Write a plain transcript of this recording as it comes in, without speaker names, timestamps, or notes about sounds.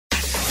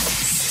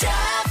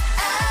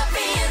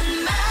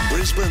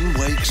Brisbane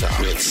wakes up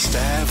with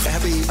Stav,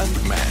 Abby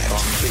and Matt on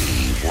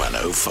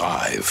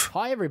B105.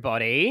 Hi,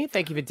 everybody.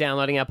 Thank you for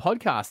downloading our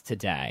podcast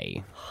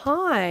today.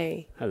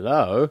 Hi.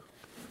 Hello.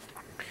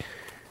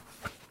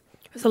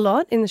 There's a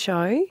lot in the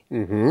show.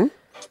 Mm-hmm.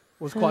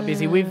 Was quite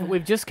busy.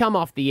 We've just come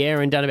off the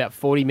air and done about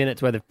 40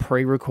 minutes worth of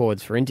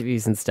pre-records for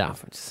interviews and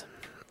stuff.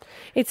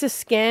 It's the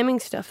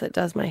scamming stuff that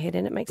does my head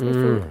in. It makes me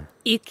feel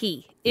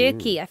icky.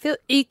 I feel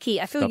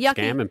icky. I feel Stop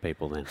yucky. scamming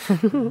people then.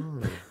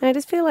 I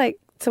just feel like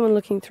someone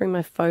looking through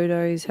my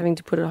photos, having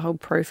to put a whole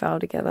profile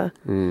together.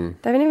 They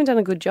haven't even done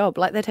a good job.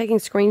 Like, they're taking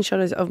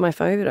screenshots of my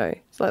photo.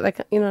 It's like, they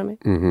can't, you know what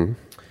I mean?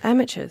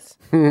 Amateurs.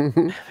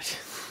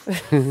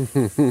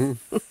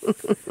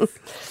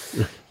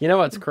 You know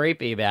what's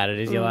creepy about it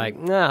is you're like,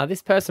 nah,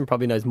 this person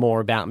probably knows more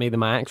about me than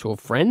my actual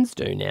friends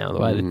do now, the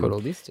way they put all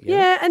this together.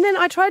 Yeah, and then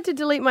I tried to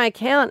delete my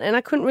account and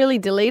I couldn't really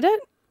delete it.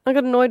 I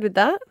got annoyed with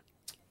that.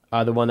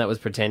 Oh, the one that was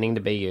pretending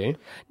to be you?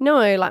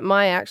 No, like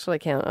my actual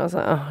account. I was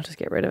like, oh, I'll just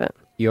get rid of it.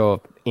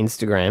 Your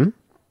Instagram?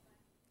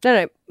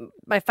 No,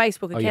 my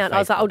Facebook account. I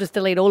was like, I'll just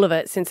delete all of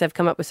it since they've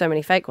come up with so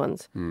many fake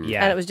ones.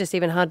 Yeah. And it was just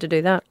even hard to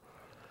do that.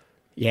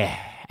 Yeah,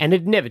 and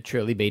it'd never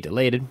truly be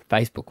deleted.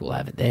 Facebook will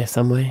have it there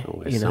somewhere.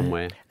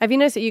 Somewhere. Have you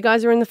noticed that you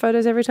guys are in the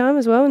photos every time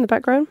as well in the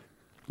background?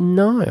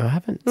 No, I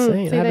haven't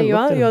seen. See, there you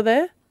are. You're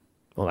there.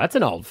 Well, that's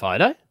an old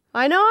photo.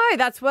 I know.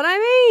 That's what I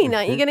mean.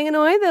 Aren't you getting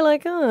annoyed? They're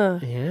like,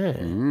 oh.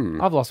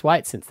 Yeah. I've lost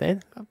weight since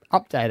then.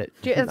 Update it.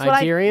 That's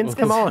what Nigerians,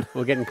 come on.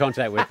 We'll get in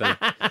contact with them.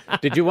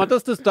 Did you want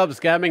us to stop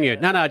scamming you?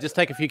 No, just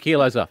take a few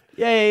kilos off.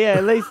 Yeah.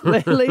 At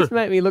least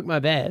make me look my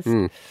best.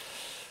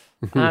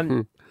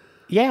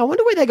 Yeah, I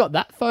wonder where they got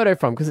that photo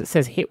from because it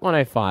says Hit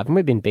 105 and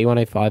we've been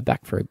B105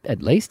 back for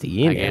at least a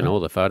year Again, now. all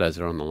the photos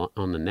are on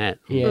the net.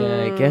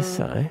 Yeah, I guess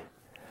so.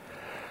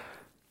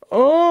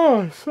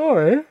 Oh,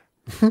 sorry.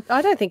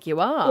 I don't think you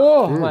are.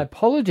 Oh, my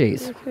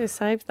apologies. I could have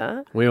saved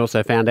that. We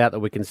also found out that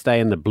we can stay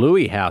in the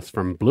Bluey house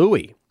from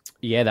Bluey.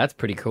 Yeah, that's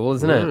pretty cool,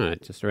 isn't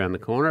it? Just around the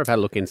corner. I've had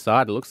a look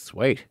inside. It looks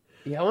sweet.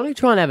 Yeah, I want to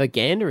try and have a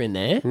gander in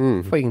there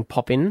before you can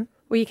pop in.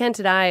 Well, you can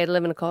today at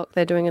 11 o'clock.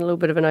 They're doing a little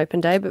bit of an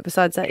open day, but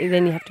besides that,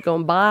 then you have to go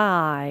and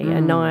buy a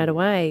night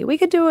away. We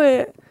could do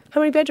it. How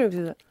many bedrooms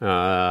is it?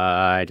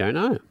 I don't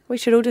know. We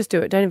should all just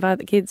do it. Don't invite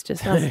the kids,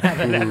 just us. Have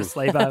a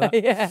sleepover.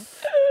 Yeah.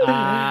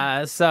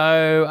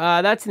 So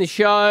that's in the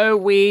show.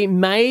 We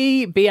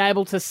may be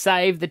able to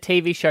save the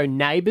TV show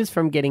Neighbours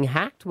from getting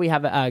hacked. We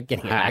have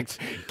getting axed.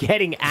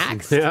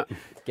 Yeah.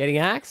 Getting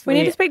axed. We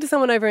need to speak to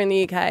someone over in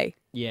the UK.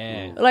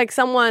 Yeah. Like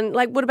someone,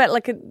 like what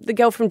about the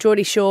girl from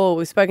Geordie Shore?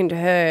 We've spoken to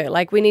her.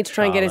 Like we need to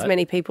try and get as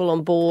many people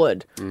on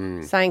board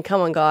saying, come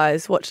on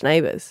guys, watch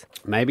Neighbours.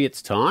 Maybe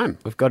it's time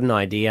We've got an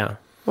idea.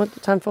 What's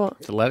the time for?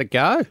 to let it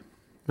go.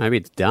 Maybe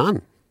it's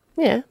done.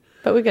 Yeah,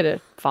 but we've got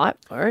to fight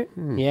for it.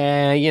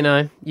 Yeah,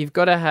 you've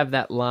got to have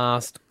that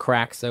last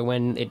crack so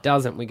when it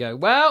doesn't, we go,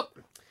 well,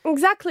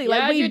 Exactly.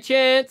 Like now's we your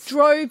chance.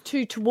 drove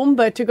to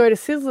Toowoomba to go to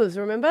Sizzlers,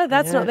 remember?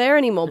 That's not there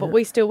anymore, but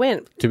we still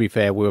went. To be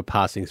fair, we were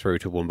passing through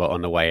Toowoomba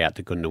on the way out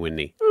to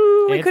Goondiwindi.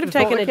 We could have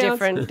taken a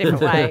different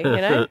way,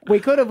 you know? We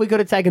could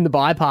have taken the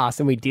bypass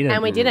and we didn't.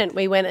 And we didn't.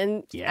 We went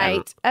and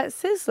ate at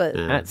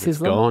Sizzlers. At It's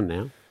Sizzler. gone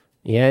now.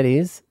 Yeah, it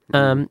is.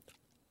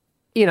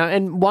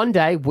 And one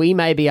day we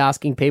may be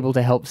asking people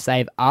to help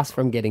save us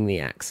from getting the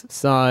axe.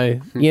 So,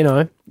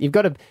 you've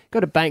got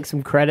to bank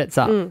some credits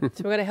up. So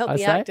we've got to help I the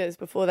say? actors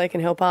before they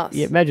can help us.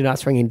 Yeah, imagine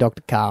us ringing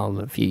Dr. Carl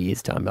in a few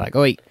years' time. Be like,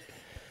 oi,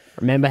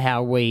 remember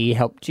how we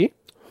helped you?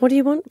 What do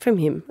you want from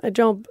him? A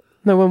job?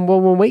 No,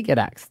 when we get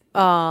axed.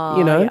 Oh,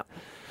 Yeah. yeah.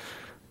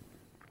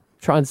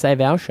 Try and save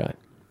our show.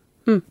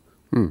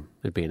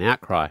 It'd be an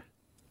outcry.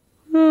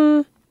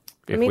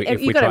 I mean,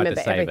 you've got to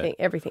remember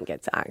everything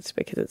gets axed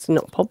because it's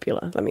not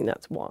popular. I mean,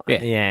 that's why.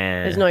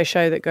 Yeah. There's no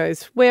show that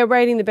goes, we're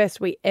rating the best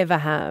we ever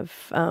have.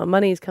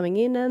 Money is coming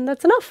in and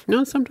that's enough.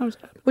 No, sometimes.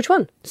 Which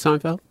one?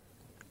 Seinfeld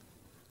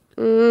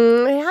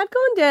It had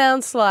gone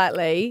down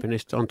slightly.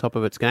 finished on top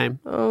of its game.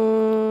 But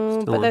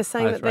on they're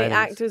saying that highest the ratings.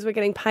 actors were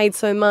getting paid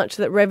so much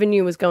that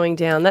revenue was going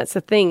down. That's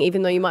the thing.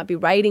 Even though you might be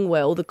rating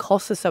well, the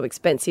costs are so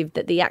expensive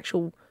that the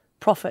actual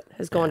profit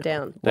has gone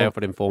down. They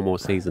offered him 4 more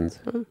seasons.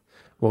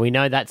 Well, we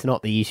know that's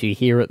not the issue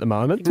here at the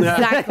moment.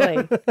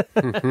 Exactly.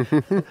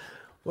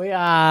 We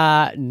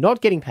are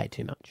not getting paid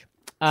too much.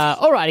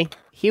 Alrighty,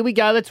 here we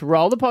go. Let's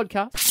roll the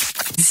podcast.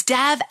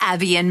 Stav,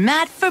 Abby and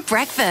Matt for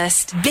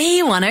breakfast.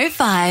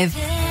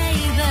 B105.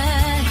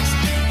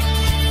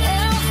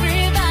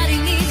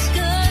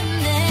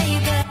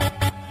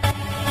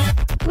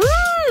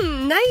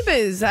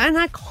 Neighbours, an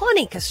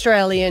iconic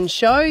Australian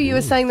show. You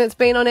were saying that's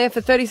been on air for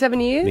 37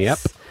 years? Yep.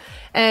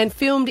 And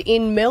filmed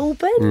in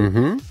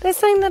Melbourne. They're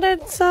saying that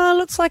it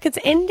looks like it's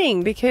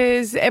ending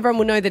because everyone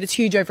will know that it's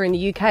huge over in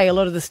the UK. A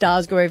lot of the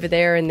stars go over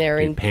there and they're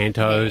in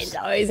Pantos.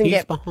 and He's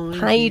get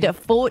behind paid you. a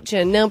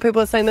fortune. Now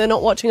people are saying they're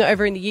not watching it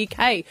over in the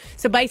UK.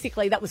 So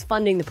basically that was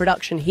funding the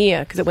production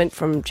here because it went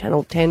from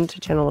Channel 10 to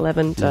Channel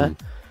 11 to...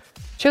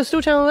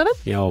 Still Channel 11?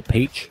 The old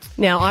Peach.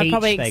 Now, I Peach,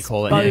 probably they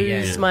call it now,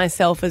 exposed yeah.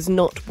 myself as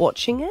not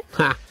watching it.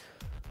 Ha.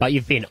 But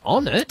you've been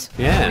on it.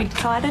 Yeah.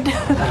 Excited.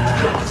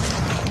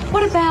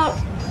 What about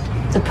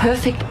The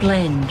perfect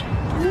blend.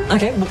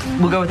 Okay,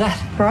 we'll go with that.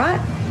 Right.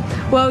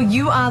 Well,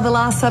 you are the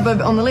last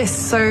suburb on the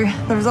list, so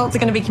the results are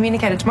going to be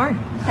communicated tomorrow.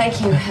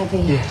 Thank you, Abby.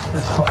 Yeah,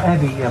 that's what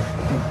Abby.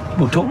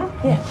 We'll talk.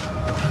 Yeah.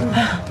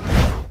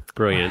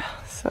 Brilliant.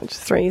 So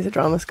just 3 years of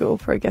drama school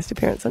for a guest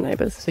appearance on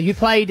Neighbours. So you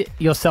played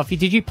yourself.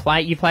 You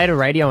played a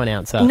radio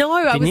announcer? No,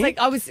 I was you?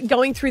 I was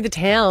going through the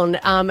town,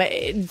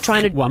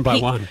 trying to One by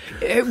pick, one.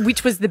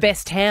 which was the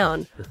best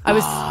town.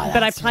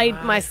 But I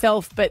played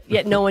myself, but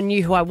yet no one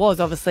knew who I was,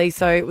 obviously.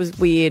 So it was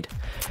weird.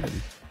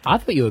 I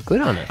thought you were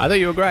good on it. I thought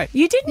you were great.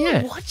 You didn't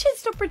Yeah. watch it.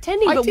 Stop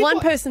pretending. I But did one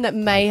wa- person that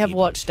may have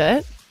watched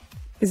it,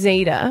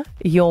 Zeta,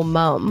 your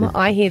mum.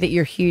 I hear that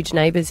you're a huge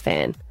Neighbours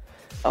fan.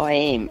 I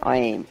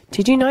am.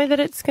 Did you know that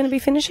it's going to be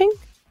finishing?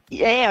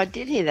 Yeah, I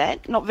did hear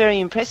that. Not very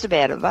impressed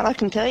about it, but I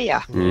can tell you.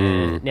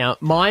 Now,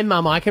 my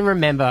mum, I can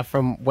remember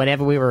from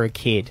whenever we were a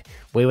kid,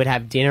 we would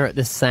have dinner at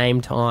the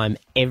same time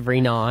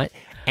every night,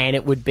 and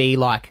it would be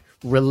like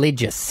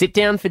religious. Sit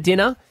down for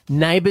dinner,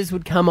 Neighbours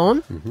would come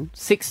on,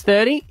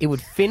 6:30, it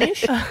would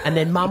finish, and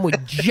then mum would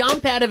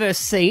jump out of her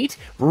seat,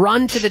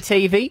 run to the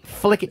TV,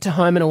 flick it to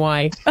Home and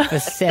Away for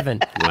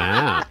 7.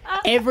 Wow.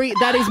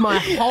 That is my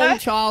whole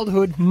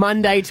childhood,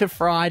 Monday to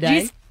Friday. Do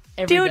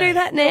you still do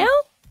that now?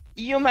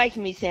 You're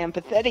making me sound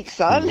pathetic,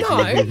 son.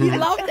 No, you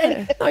loved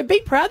it. No,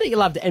 be proud that you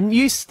loved it. And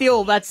you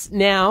still,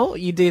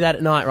 you do that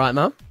at night, right,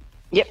 Mum?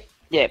 Yep.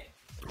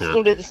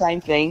 Still do the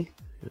same thing.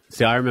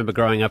 See, I remember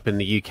growing up in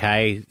the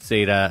UK,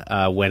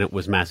 Zeta, when it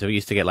was massive. It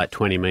used to get like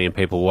 20 million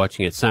people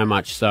watching it, so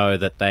much so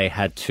that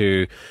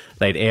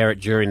they'd air it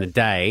during the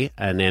day,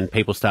 and then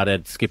people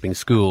started skipping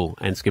school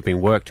and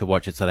skipping work to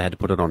watch it, so they had to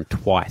put it on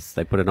twice.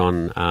 They put it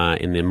on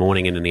in the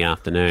morning and in the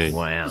afternoon.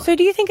 Wow. So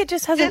do you think it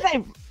just hasn't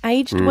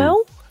aged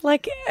well?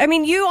 Like, I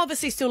mean, you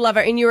obviously still love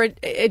it and you're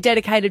a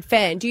dedicated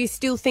fan. Do you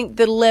still think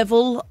the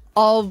level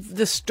of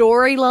the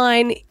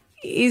storyline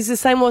is the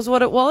same as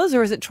what it was,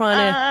 or is it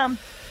trying to...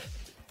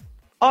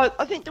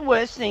 I think the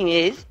worst thing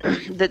is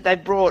that they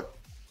brought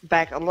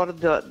back a lot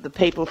of the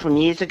people from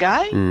years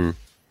ago.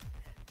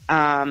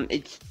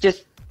 It's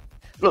just...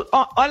 Look,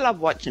 I love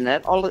watching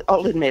it.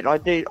 I'll admit, I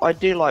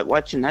do like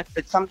watching it,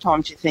 but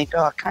sometimes you think,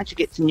 can't you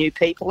get some new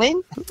people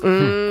in?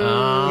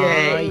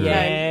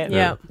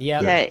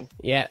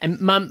 Yeah.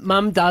 And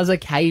Mum does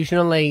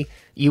occasionally.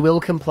 You will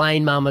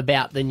complain, Mum,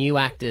 about the new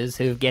actors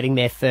who are getting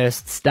their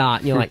first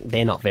start, and you're like,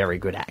 they're not very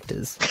good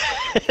actors.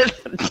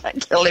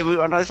 Don't tell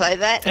everyone I say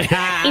that.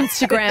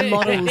 Instagram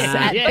models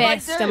at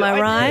best, am I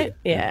right?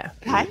 Yeah.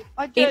 Hey,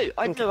 I do.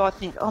 I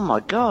think, oh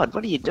my God,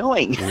 what are you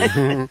doing?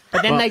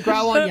 But then they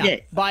grow on you. Yeah.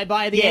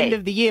 By the end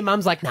of the year,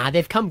 Mum's like, nah,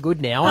 they've come good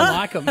now. I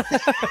like them.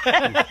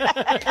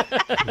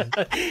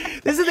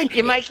 This is the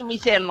You're making me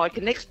sound like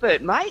an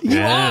expert, mate. You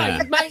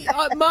are, mate.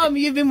 Mum,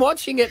 you've been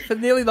watching it for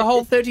nearly the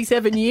whole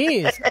 37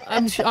 years.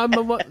 I'm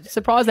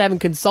surprised they haven't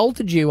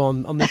consulted you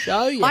on the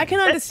show yet. I can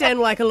understand,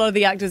 like, a lot of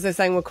the actors are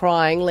saying were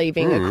crying,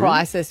 leaving a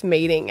crisis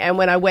meeting. And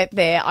when I went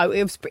there,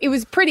 it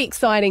was pretty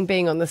exciting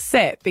being on the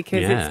set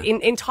because it's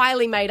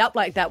entirely made up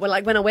like that. When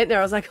I went there,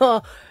 I was like,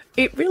 oh,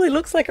 it really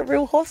looks like a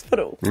real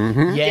hospital.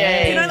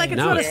 Yeah. You know, like it's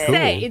not a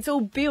set, it's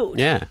all built.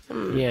 Yeah.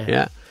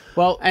 Yeah.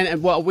 Well,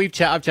 and I've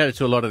chatted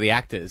to a lot of the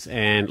actors,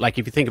 and like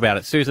if you think about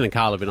it, Susan and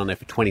Carl have been on there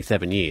for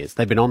 27 years.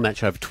 They've been on that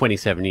show for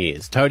 27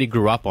 years. Tradie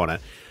grew up on it,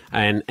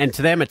 and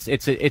to them it's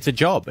a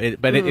job,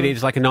 but it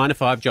is like a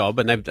 9-to-5 job,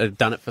 and they've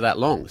done it for that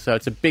long. So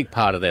it's a big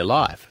part of their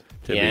life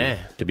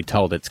to be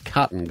told it's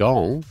cut and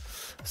gone.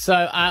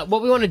 So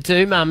what we want to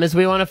do, Mum, is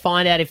we want to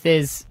find out if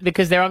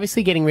because they're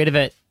obviously getting rid of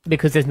it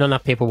because there's not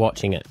enough people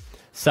watching it.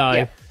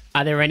 So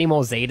are there any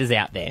more Zetas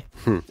out there?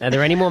 Are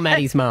there any more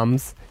Maddie's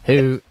mums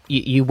who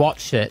you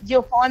watched it?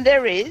 You'll find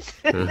there is.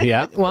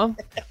 Yeah. Well,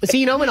 so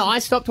you know when I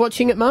stopped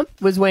watching it, Mum,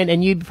 was when,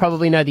 and you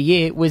probably know the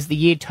year, was the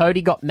year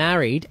Tradie got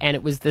married, and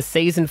it was the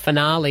season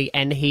finale,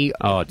 and he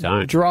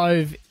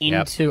drove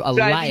into a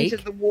lake.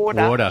 Into the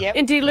water. Yep.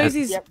 And did he lose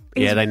his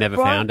Yeah, they never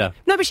found her.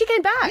 No, but she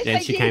came back.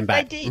 Then she came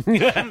back. They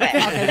did. Come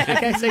back.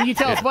 Okay, so you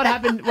tell us what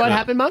happened. What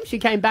happened, Mum? She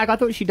came back. I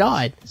thought she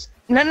died.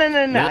 No.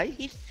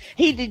 Yep.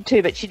 He did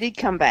too, but she did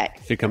come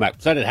back. She come back.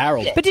 So did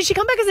Harold. But did she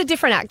come back as a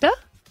different actor?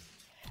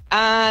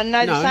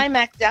 No, the same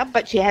actor,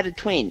 but she had a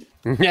twin.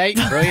 Yeah,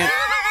 brilliant.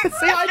 See,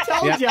 I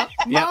told you.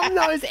 Mum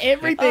knows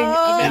everything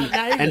about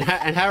Neighbours.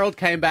 And Harold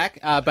came back,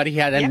 but he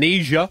had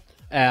amnesia.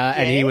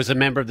 And he was a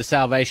member of the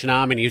Salvation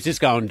Army, and he was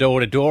just going door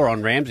to door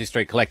on Ramsey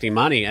Street collecting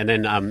money. And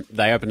then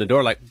they opened the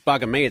door, like,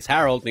 bugging me, it's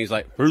Harold. And he's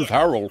like, who's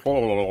Harold?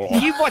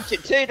 You watch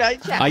it too,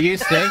 don't you? I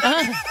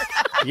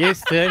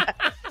used to.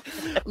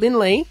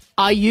 Lindley,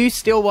 are you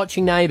still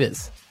watching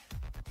Neighbours?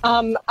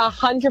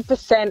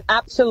 100%,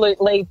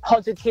 absolutely,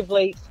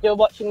 positively, still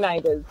watching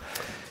Neighbours.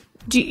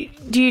 Do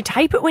you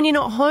tape it when you're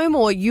not home,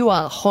 or you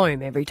are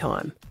home every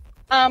time?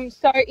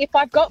 So if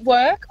I've got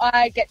work,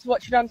 I get to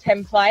watch it on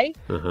template.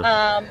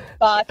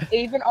 But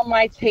even on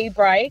my tea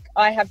break,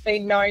 I have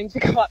been known to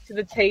go up to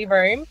the tea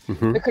room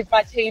because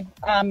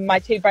my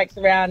tea break's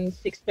around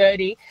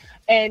 6:30.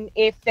 And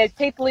if there's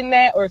people in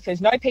there, or if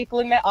there's no people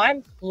in there,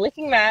 I'm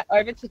flicking that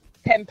over to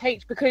Temp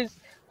Peach because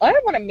I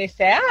don't want to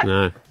miss out.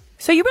 No.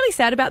 So you're really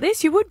sad about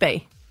this? You would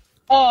be?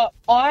 Oh,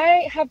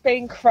 I have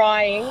been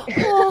crying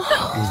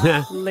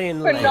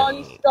Lynn, for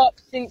non-stop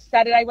since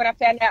Saturday when I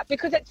found out,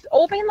 because it's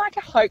all been like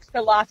a hoax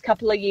the last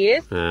couple of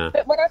years.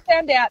 But when I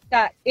found out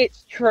that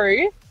it's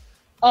true,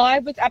 I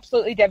was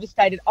absolutely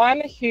devastated.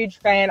 I'm a huge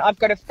fan. I've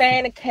got a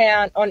fan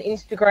account on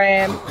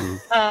Instagram.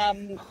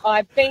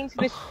 I've been to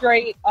the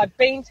street. I've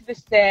been to the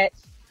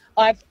sets.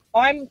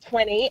 I'm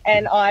 20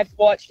 and I've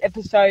watched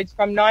episodes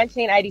from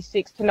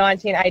 1986 to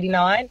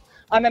 1989.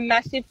 I'm a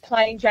massive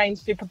Plain Jane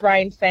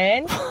Superbrain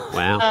fan.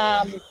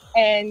 Wow.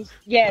 And,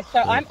 yeah, so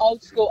I'm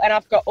old school and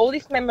I've got all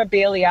this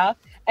memorabilia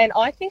and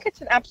I think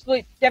it's an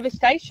absolute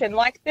devastation.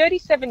 Like,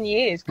 37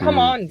 years. Come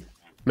on.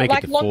 Make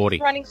like, it to 40.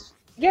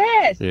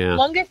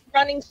 Longest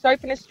running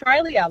soap in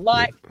Australia.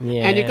 Like,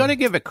 And you've got to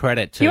give it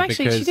credit to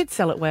because she did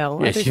sell it well.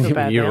 Yeah, I do feel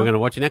bad you now. were going to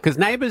watch it now because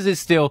Neighbours is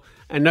still,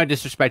 and no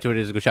disrespect to it,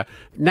 it is a good show.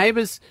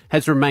 Neighbours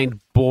has remained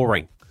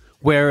boring.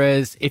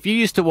 Whereas if you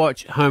used to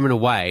watch Home and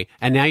Away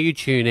and now you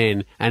tune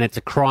in and it's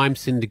a crime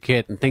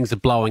syndicate and things are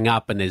blowing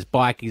up and there's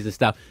bikies and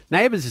stuff,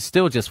 Neighbours is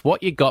still just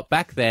what you got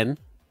back then.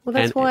 Well,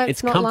 that's and why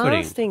it's not comforting.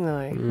 lasting,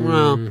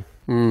 though.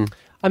 Well,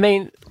 I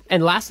mean,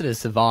 and Lassiter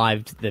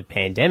survived the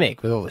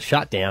pandemic with all the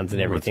shutdowns and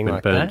everything it's been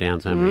like burnt that.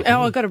 down so many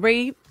Oh, I got it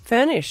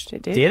refurnished.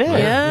 It did. Did it?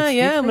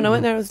 Yeah. When I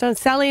went there, it was done.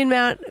 Sally in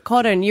Mount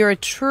Cotton, you're a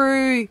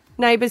true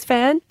Neighbours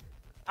fan?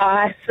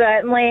 I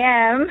certainly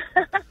am.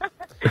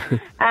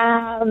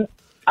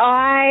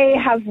 I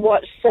have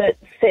watched it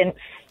since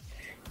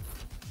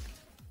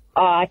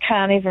I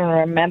can't even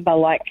remember.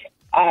 Like,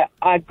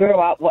 I grew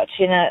up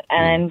watching it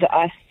and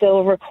I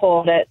still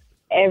record it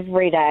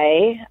every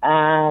day,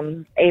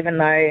 even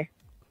though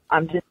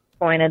I'm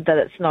disappointed that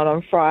it's not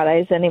on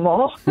Fridays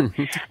anymore. So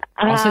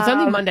it's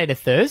only Monday to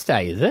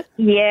Thursday, is it?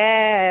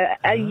 Yeah.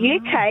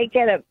 UK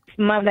get it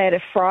Monday to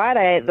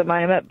Friday at the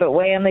moment, but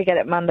we only get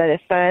it Monday to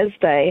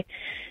Thursday.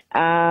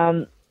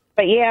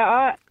 But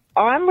yeah,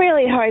 I'm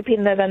really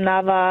hoping that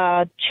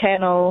another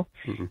channel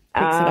picks it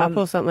up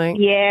or something.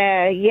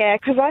 Yeah,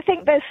 because I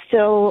think there's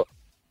still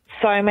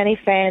so many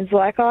fans.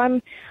 Like,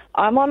 I'm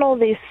on all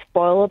these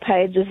spoiler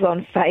pages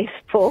on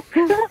Facebook.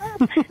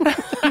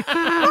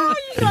 Oh,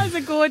 you guys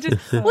are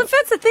gorgeous. Well, if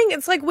that's the thing,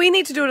 it's like we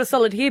need to do it a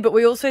solid here, but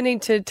we also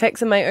need to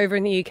text a mate over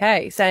in the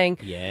UK saying,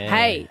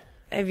 hey,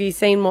 have you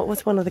seen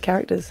what's one of the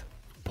characters?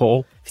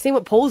 Paul. Have you seen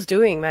what Paul's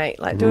doing, mate?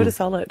 Like, do it a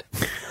solid.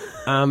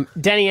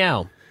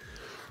 Danielle.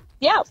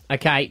 Yeah.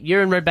 Okay,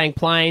 you're in Red Bank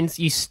Plains.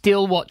 You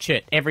still watch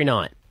it every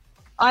night.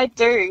 I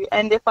do.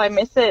 And if I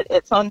miss it,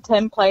 it's on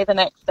 10 play the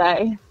next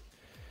day.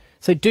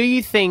 So do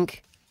you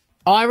think...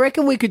 I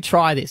reckon we could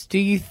try this. Do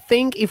you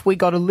think if we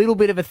got a little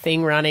bit of a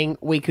thing running,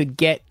 we could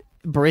get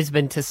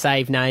Brisbane to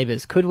save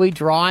Neighbours? Could we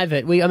drive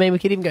it? We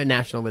could even go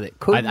national with it.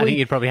 I think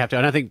you'd probably have to.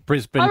 I don't think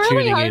Brisbane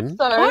tuning in.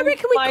 So. I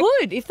reckon we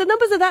could. If the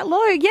numbers are that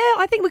low, yeah,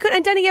 I think we could.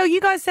 And Danielle, you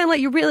guys sound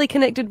like you're really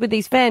connected with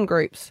these fan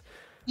groups.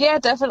 Yeah,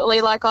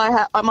 definitely. Like,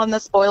 I'm on the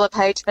spoiler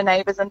page for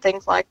Neighbours and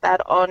things like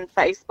that on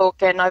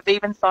Facebook, and I've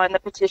even signed the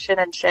petition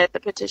and shared the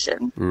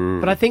petition.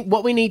 But I think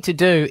what we need to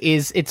do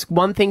is, it's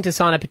one thing to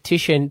sign a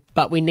petition,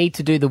 but we need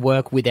to do the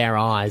work with our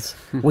eyes.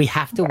 We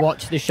have to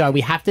watch the show.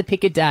 We have to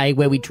pick a day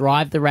where we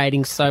drive the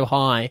ratings so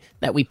high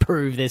that we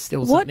prove there's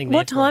still something there.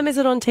 What time is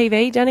it on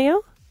TV,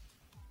 Danielle?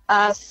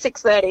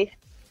 6:30.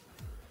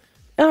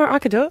 Oh, I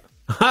could do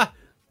it.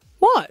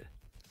 What?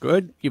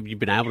 Good. You've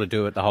been able to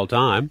do it the whole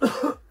time.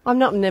 I'm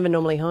never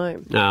normally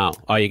home. No.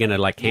 Oh, you're going to,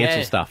 like,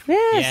 cancel stuff.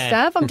 Yeah,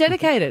 Stav, I'm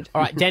dedicated.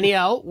 All right,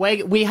 Danielle,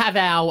 we have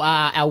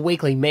our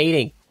weekly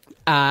meeting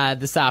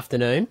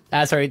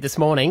this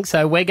morning.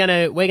 So we're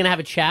gonna have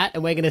a chat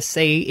and we're gonna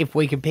see if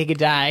we can pick a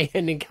day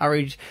and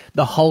encourage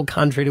the whole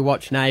country to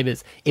watch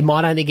Neighbours. It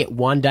might only get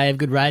one day of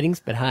good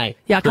ratings, but hey.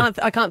 Yeah,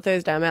 I can't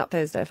Thursday. I'm out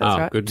Thursday, if that's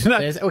right. Good to know.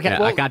 Okay,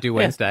 Yeah, I can't do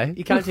Wednesday.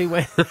 You can't do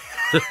Wednesday.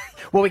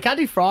 Well, we can't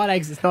do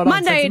Fridays. It's not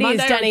Monday. on. So It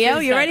is,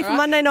 Danielle. You ready for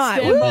Monday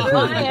night?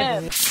 I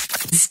am.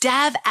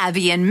 Stab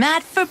Abby and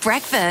Matt for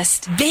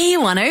breakfast.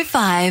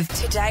 B105.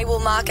 Today will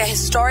mark a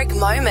historic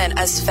moment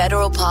as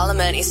federal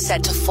parliament is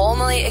set to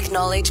formally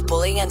acknowledge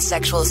bullying and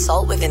sexual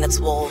assault within its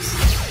walls.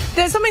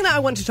 There's something that I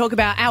want to talk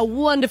about. Our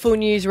wonderful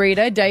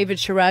newsreader, David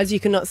Shiraz. You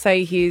cannot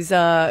say his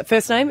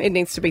first name. It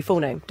needs to be full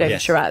name.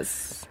 David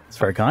Shiraz. It's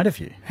very kind of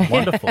you.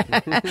 Wonderful.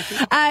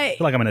 I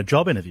feel like I'm in a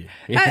job interview.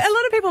 A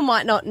lot of people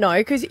might not know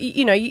because,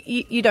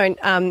 you don't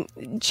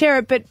share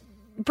it, but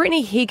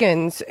Brittany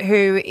Higgins,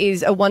 who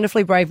is a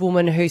wonderfully brave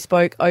woman who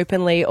spoke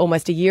openly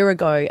almost a year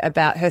ago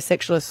about her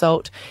sexual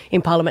assault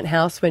in Parliament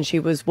House when she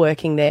was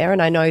working there,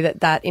 and I know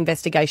that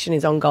investigation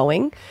is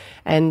ongoing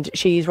and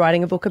she's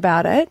writing a book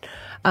about it.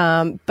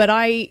 But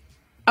I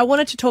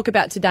wanted to talk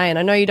about today, and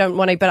I know you don't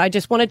want to, but I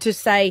just wanted to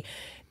say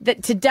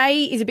that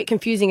today is a bit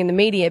confusing in the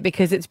media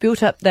because it's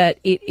built up that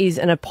it is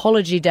an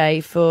apology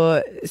day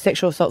for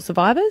sexual assault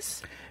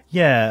survivors.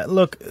 Yeah,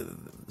 look,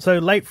 so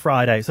late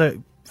Friday,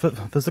 so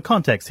there's the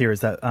context here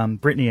is that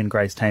Britney and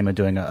Grace Tame are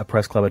doing a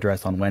press club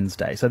address on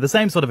Wednesday. So the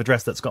same sort of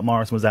address that Scott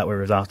Morrison was at where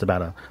he was asked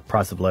about a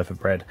price of loaf of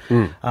bread.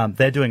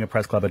 They're doing a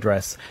press club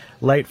address.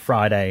 Late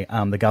Friday,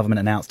 the government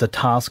announced a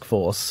task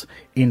force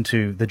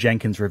into the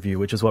Jenkins review,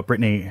 which is what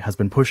Britney has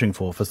been pushing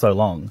for so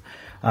long.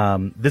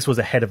 This was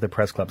ahead of the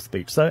press club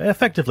speech. So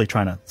effectively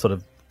trying to sort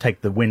of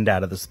take the wind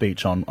out of the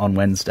speech on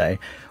Wednesday.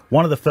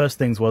 One of the first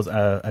things was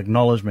an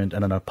acknowledgement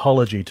and an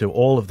apology to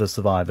all of the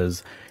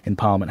survivors in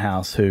Parliament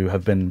House who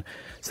have been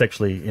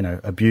sexually,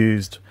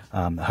 abused,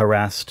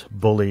 harassed,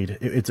 bullied.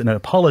 It's an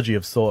apology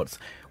of sorts.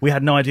 We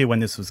had no idea when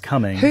this was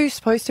coming. Who's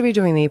supposed to be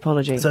doing the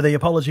apology? So the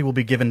apology will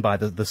be given by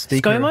the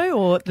speaker. ScoMo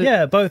or the...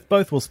 Yeah,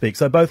 both will speak.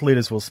 So both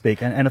leaders will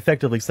speak and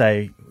effectively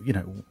say,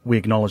 we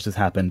acknowledge this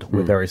happened.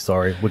 We're very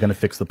sorry. We're going to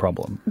fix the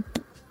problem.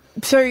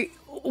 So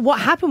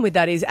what happened with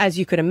that is, as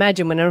you could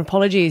imagine, when an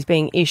apology is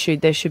being issued,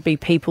 there should be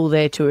people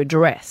there to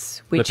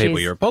address, which the people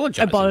is you're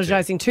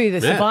apologising to the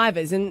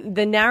survivors. And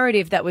the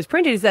narrative that was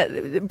printed is that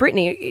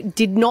Britney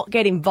did not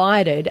get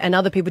invited and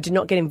other people did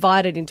not get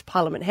invited into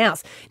Parliament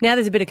House. Now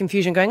there's a bit of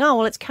confusion going, oh,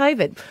 well, it's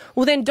COVID.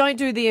 Well, then don't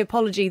do the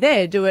apology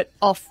there. Do it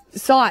off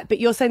site. But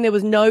you're saying there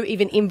was no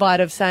even invite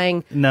of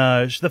saying...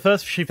 No, the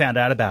first she found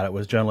out about it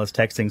was journalists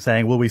texting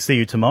saying, will we see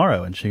you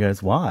tomorrow? And she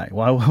goes, why?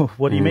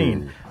 What do you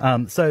mean?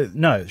 So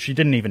no, she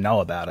didn't even know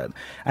about it.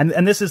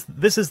 And this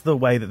is the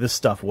way that this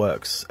stuff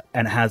works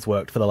and has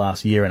worked for the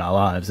last year in our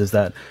lives, is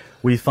that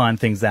we find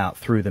things out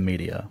through the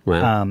media.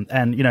 Wow.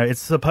 And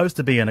it's supposed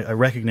to be a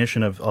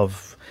recognition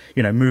of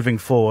moving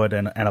forward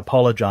and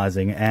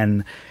apologizing.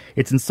 And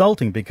it's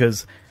insulting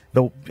because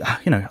I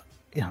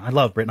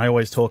love Britney. I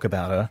always talk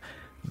about her.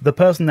 The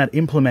person that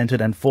implemented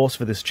and forced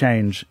for this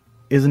change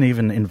isn't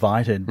even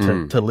invited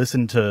to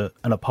listen to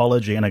an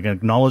apology and an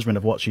acknowledgement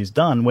of what she's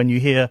done when you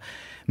hear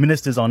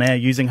ministers on air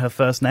using her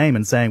first name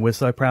and saying, we're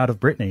so proud of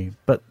Britney.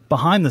 But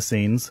behind the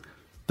scenes,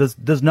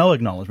 there's no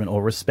acknowledgement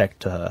or respect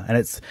to her. And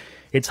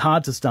it's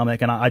hard to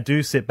stomach. And I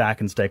do sit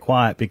back and stay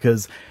quiet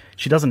because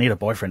she doesn't need a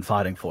boyfriend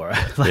fighting for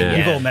her.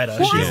 You've all met her.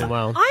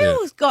 I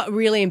always got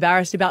really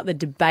embarrassed about the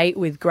debate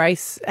with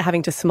Grace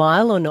having to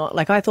smile or not.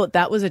 Like, I thought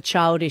that was a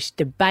childish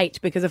debate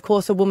because, of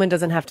course, a woman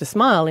doesn't have to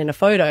smile in a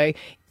photo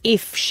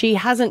if she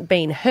hasn't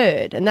been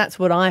heard. And that's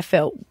what I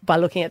felt by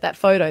looking at that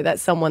photo.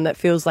 That's someone that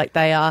feels like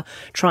they are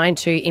trying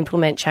to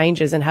implement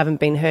changes and haven't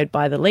been heard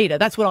by the leader.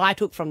 That's what I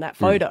took from that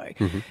photo.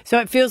 So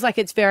it feels like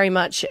it's very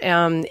much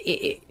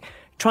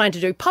trying to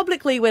do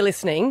publicly we're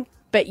listening,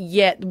 but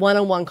yet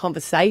one-on-one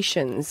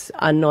conversations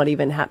are not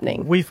even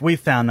happening. We've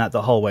found that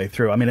the whole way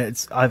through. I mean,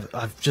 it's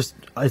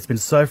been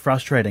so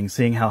frustrating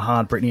seeing how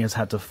hard Britney has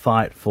had to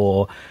fight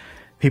for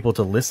people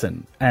to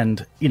listen.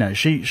 And,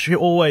 she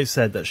always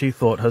said that she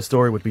thought her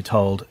story would be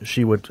told.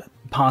 She would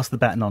pass the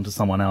baton on to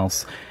someone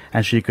else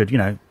and she could,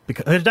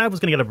 because her dad was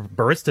going to get a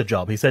barista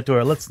job. He said to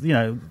her,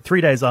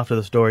 3 days after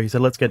the story, he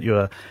said, let's get you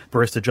a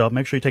barista job.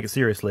 Make sure you take it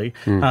seriously.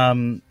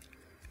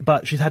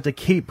 But she's had to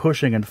keep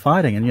pushing and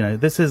fighting.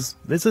 And, this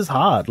is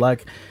hard.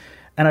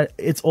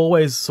 It's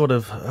always sort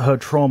of her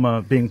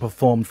trauma being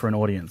performed for an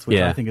audience,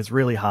 which I think is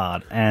really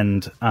hard.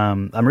 And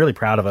I'm really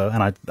proud of her.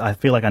 And I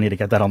feel like I need to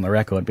get that on the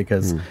record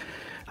because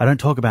I don't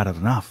talk about it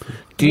enough.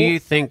 Do you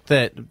think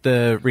that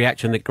the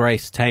reaction that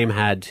Grace Tame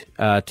had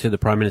to the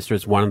Prime Minister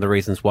is one of the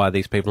reasons why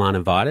these people aren't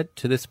invited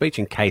to this speech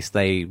in case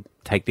they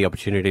take the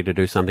opportunity to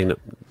do something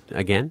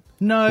again?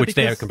 No, which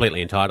they're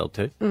completely entitled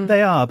to.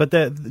 They are, but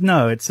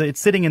it's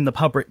sitting in the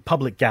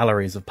public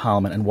galleries of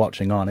Parliament and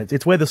watching on.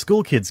 It's where the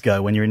school kids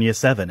go when you're in year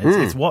 7.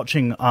 It's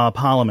watching our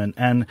Parliament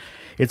and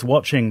it's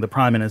watching the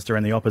Prime Minister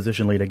and the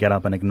opposition leader get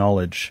up and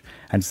acknowledge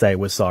and say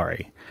we're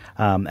sorry.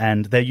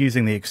 And they're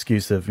using the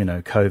excuse of,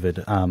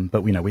 COVID.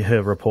 But, we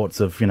hear reports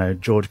of,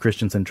 George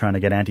Christensen trying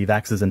to get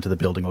anti-vaxxers into the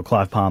building, or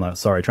Clive Palmer,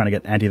 trying to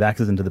get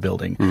anti-vaxxers into the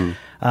building.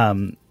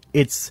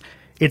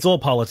 It's all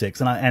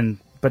politics,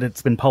 but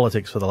it's been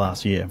politics for the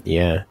last year.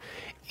 Yeah.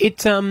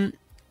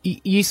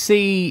 You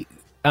see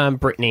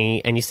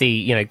Britney and you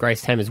see,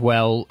 Grace Tame as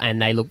well,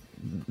 and they look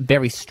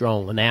very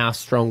strong, and they are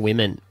strong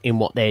women in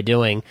what they're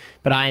doing.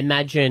 But I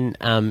imagine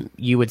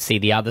you would see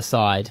the other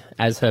side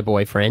as her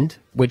boyfriend,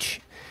 which,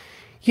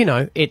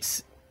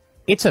 it's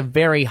a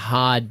very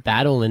hard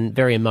battle and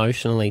very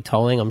emotionally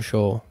tolling, I'm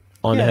sure,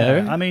 on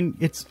her. I mean,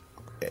 it's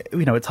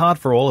hard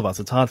for all of us.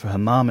 It's hard for her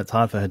mum. It's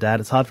hard for her dad.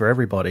 It's hard for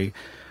everybody.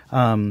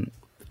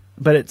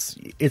 But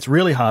it's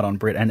really hard on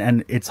Brit,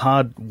 and it's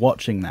hard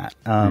watching that.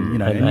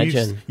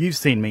 And you've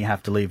seen me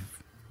have to leave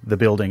the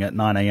building at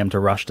 9 a.m. to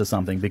rush to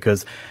something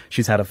because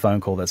she's had a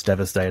phone call that's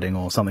devastating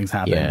or something's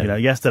happened. Yeah.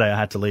 Yesterday I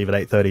had to leave at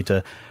 8:30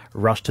 to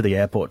rush to the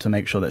airport to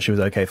make sure that she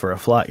was okay for her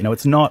flight.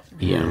 It's not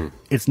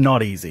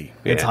easy.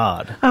 Yeah. It's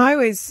hard. I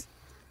always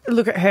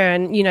look at her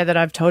and that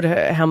I've told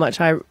her how much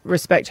I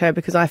respect her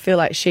because I feel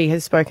like she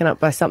has spoken up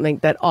by something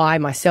that I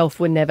myself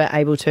were never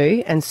able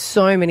to, and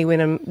so many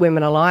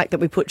women alike,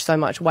 that we put so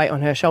much weight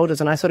on her shoulders,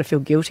 and I sort of feel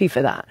guilty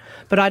for that.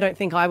 But I don't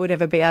think I would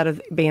ever be able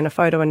to be in a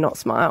photo and not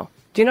smile.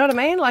 Do you know what I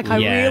mean? Like,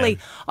 Yeah.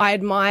 I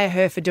admire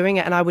her for doing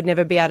it, and I would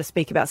never be able to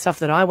speak about stuff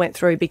that I went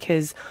through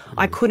because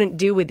I couldn't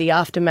deal with the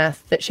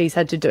aftermath that she's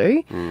had to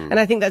do. And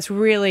I think that's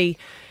really...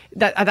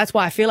 That's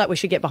why I feel like we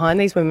should get behind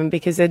these women,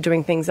 because they're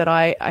doing things that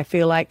I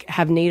feel like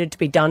have needed to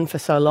be done for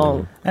so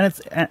long. And it's,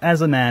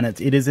 as a man,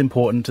 it is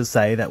important to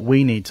say that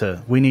we need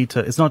to,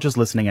 it's not just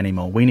listening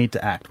anymore. We need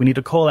to act. We need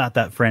to call out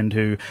that friend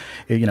who,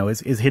 you know,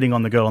 is hitting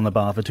on the girl on the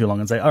bar for too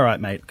long and say, all right,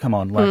 mate, come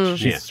on. Like,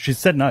 she's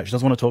said no, she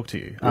doesn't want to talk to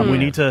you. We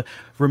need to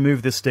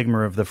remove this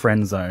stigma of the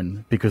friend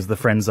zone, because the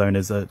friend zone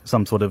is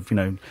some sort of, you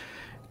know,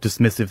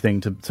 dismissive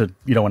thing to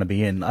you don't want to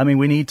be in. I mean,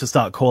 we need to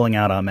start calling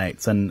out our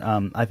mates, and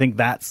I think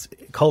that's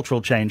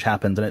cultural change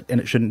happens, and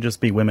it shouldn't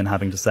just be women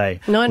having to say.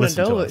 No, not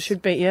listen at all. to It us.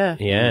 should be, yeah.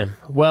 Yeah.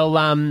 Well,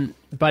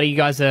 buddy, you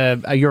guys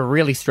you're a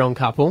really strong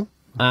couple.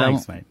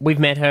 Thanks, mate. We've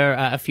met her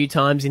a few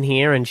times in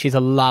here, and she's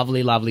a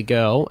lovely, lovely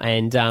girl.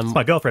 And It's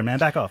my girlfriend, man.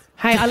 Back off.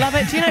 Hey, I love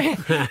it.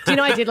 Do you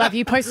know I did love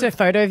you posted a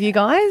photo of you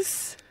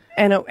guys,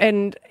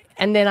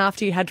 and then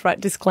after you had to write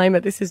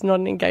disclaimer, this is not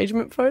an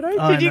engagement photo.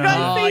 Did you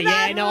guys see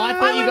that? Yeah, no, I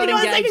thought you got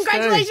engaged too.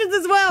 Congratulations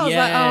as well. I was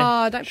like,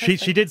 oh, don't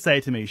post She did say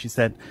to me, she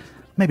said,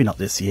 maybe not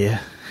this year.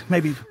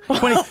 Maybe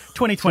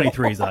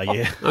 2023 is our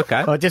year.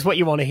 Okay. Oh, just what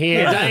you want to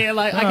hear. Don't you?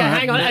 Like, okay,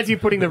 hang on, as you're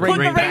putting the ring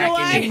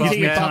back into Gives me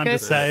your time to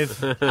pocket.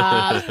 save.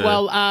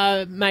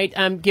 Well, mate,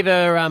 give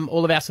her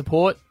all of our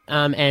support,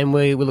 and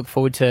we look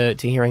forward to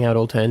hearing how it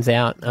all turns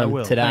out I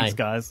will. today. Thanks,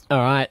 guys. All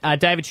right,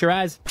 David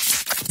Shiraz.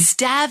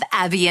 Stab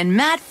Abby and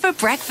Matt for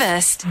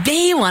breakfast.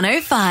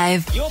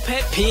 B105. Your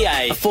Pet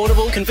PA.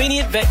 Affordable,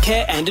 convenient vet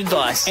care and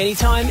advice.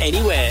 Anytime,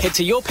 anywhere. Head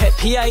to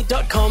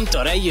yourpetpa.com.au.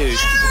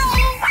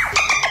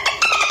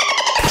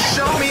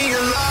 Show me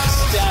your love.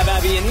 Stab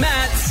Abby and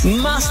Matt's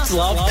Must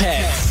Love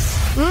Pets.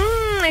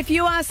 If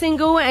you are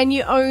single and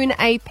you own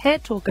a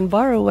pet or can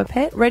borrow a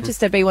pet,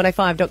 register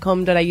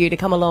b105.com.au to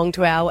come along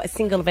to our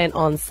single event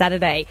on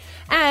Saturday.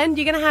 And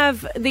you're going to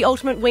have the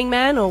ultimate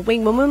wingman or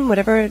wingwoman,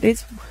 whatever it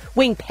is,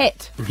 wing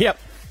pet. Yep.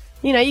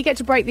 You know, you get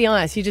to break the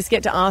ice. You just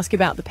get to ask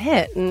about the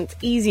pet, and it's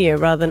easier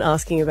rather than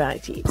asking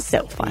about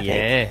yourself, I think.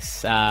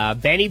 Yes.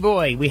 Benny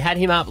Boy, we had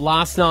him up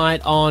last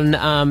night on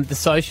the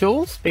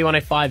socials,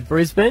 B105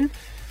 Brisbane.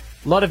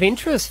 A lot of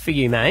interest for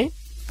you, mate.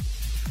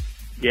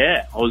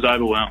 Yeah, I was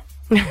overwhelmed.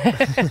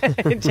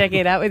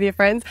 Checking it out with your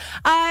friends.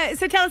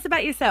 So tell us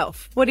about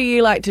yourself. What do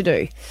you like to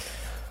do?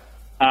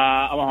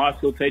 I'm a high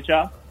school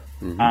teacher.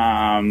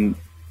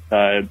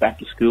 So back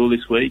to school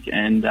this week,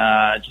 and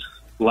just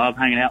love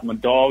hanging out with my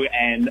dog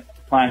and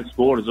playing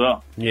sport as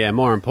well. Yeah,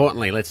 more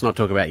importantly, let's not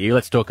talk about you.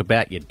 Let's talk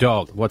about your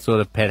dog. What sort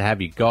of pet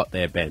have you got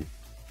there, Ben?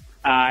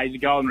 He's a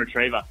golden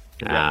retriever.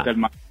 He's about 7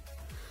 months.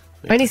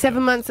 Only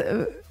 7 months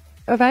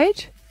of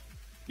age?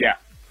 Yeah.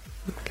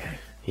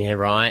 Yeah,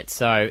 right.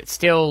 So it's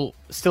still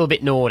a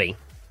bit naughty.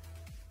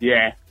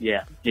 Yeah.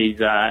 He's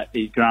growing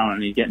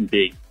and he's getting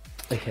big.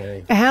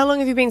 Okay. How long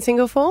have you been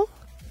single for?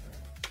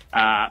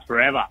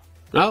 Forever.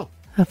 Oh.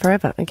 Oh,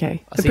 forever.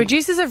 Okay. The see.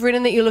 producers have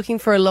written that you're looking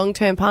for a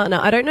long-term partner.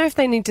 I don't know if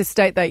they need to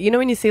state that. You know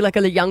when you see like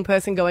a young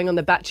person going on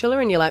The Bachelor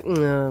and you're like,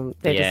 they're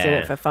just in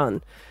it for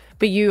fun.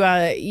 But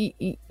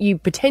you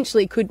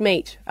potentially could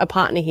meet a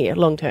partner here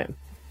long-term.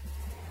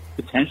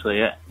 Potentially,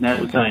 yeah.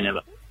 Never say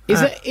never.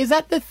 Is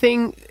that the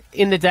thing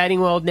in the dating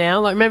world now?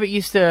 Like, remember it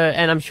used to,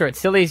 and I'm sure it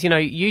still is, you know,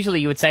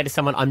 usually you would say to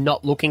someone, I'm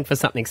not looking for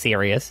something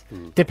serious.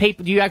 Do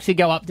you actually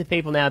go up to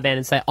people now, Ben,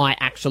 and say, I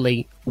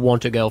actually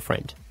want a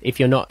girlfriend? If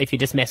you're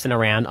just messing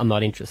around, I'm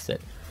not interested.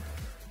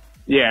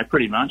 Yeah,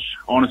 pretty much.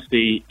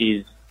 Honesty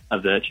is a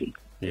virtue.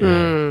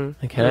 Yeah.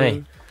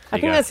 Okay. I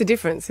think that's the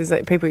difference, is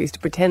that people used to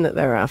pretend that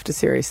they were after a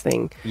serious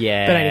thing.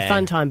 Yeah. But only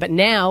fun time. But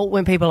now,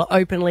 when people are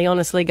openly,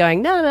 honestly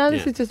going, no,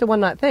 this is just a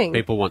one-night thing.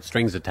 People want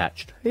strings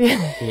attached.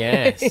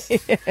 Yes.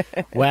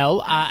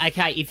 Well,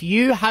 okay, if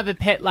you have a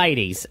pet,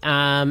 ladies,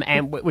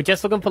 and we're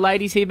just looking for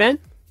ladies here, Ben?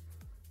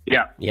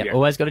 Yeah. Yep,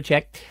 always got to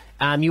check.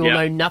 You will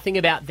know nothing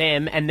about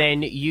them, and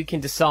then you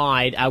can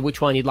decide which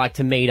one you'd like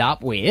to meet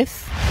up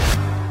with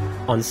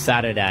on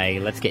Saturday.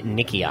 Let's get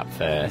Nikki up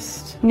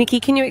first. Nikki,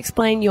 can you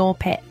explain your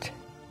pet?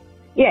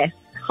 Yes,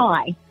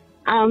 hi.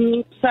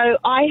 So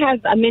I have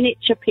a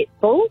miniature pit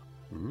bull.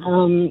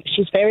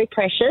 She's very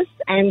precious,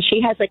 and she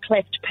has a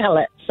cleft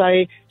palate.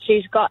 So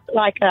she's got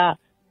like her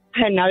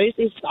nose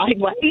is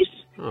sideways,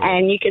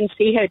 and you can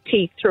see her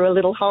teeth through a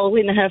little hole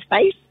in her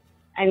face,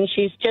 and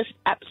she's just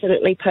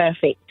absolutely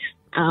perfect.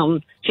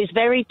 She's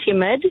very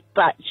timid,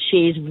 but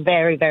she's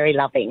very, very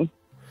loving.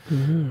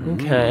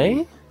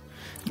 Okay.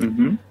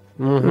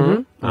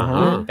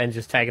 Ben's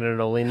just taking it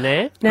all in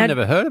there. I've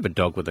never heard of a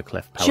dog with a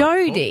cleft palate.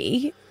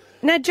 Jody.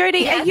 Now,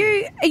 Jody, are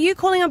you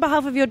calling on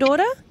behalf of your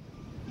daughter?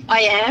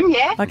 I am,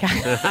 yeah. Okay.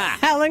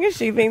 How long has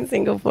she been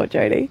single for,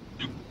 Jody?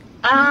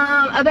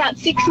 About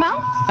 6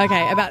 months.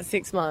 Okay, about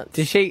 6 months.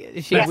 Is she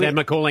Is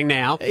Emma calling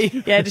now?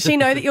 Yeah, does she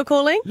know that you're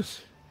calling?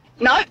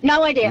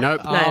 No idea.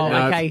 Nope.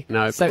 Okay.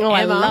 Nope. So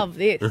I Emma, love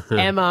this.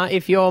 Emma,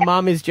 if your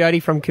mum is Jody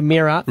from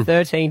Camira,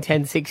 13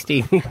 10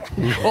 60,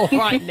 call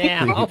right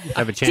now.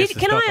 Have a chance to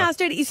Can I stop her. ask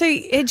Jody, so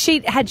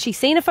had she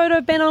seen a photo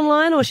of Ben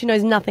online, or she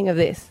knows nothing of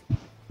this?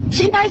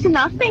 She knows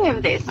nothing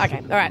of this. Okay,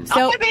 all right.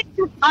 So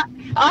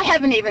I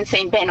haven't even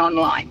seen Ben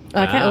online.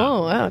 Okay.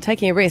 Oh, wow.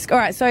 Taking a risk. All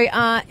right. So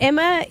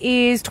Emma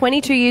is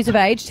 22 years of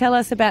age. Tell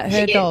us about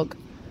her dog.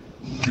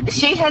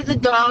 She has a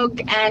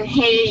dog, and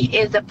he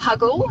is a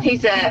puggle.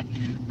 He's a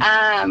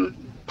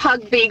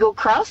pug beagle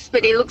cross,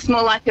 but he looks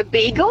more like a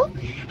beagle.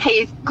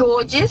 He's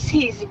gorgeous.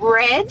 He's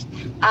red.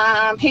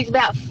 He's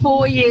about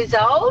 4 years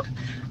old.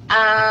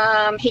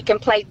 He can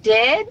play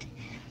dead.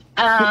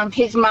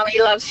 His mummy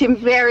loves him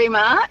very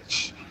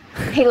much.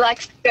 He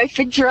likes to go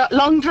for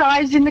long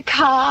drives in the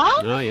car.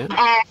 Oh,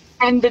 yeah.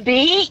 And the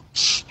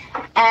beach.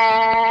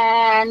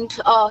 And,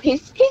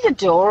 he's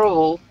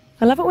adorable.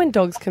 I love it when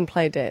dogs can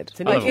play dead.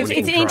 I love it when It's he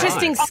an can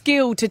interesting cry.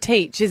 skill to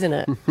teach, isn't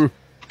it?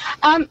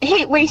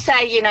 We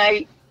say,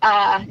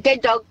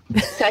 dead dog,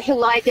 so he'll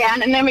lie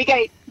down, and then we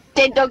go,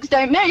 dead dogs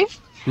don't move.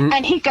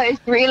 And he goes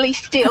really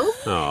still.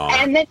 Aw.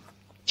 And then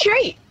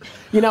treat.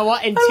 You know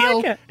what?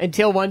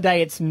 Until one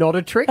day it's not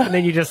a trick, and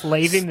then you just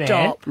leave him there.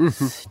 Stop.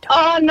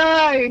 Oh,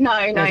 no.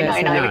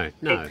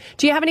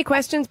 Do you have any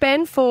questions,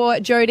 Ben, for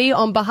Jodie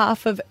on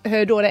behalf of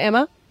her daughter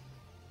Emma?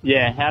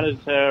 Yeah, how's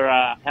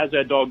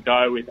her dog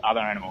go with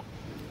other animals?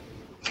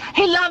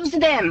 He loves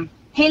them.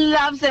 He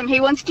loves them.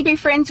 He wants to be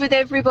friends with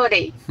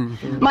everybody.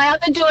 My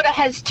other daughter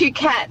has 2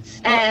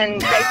 cats,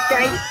 and they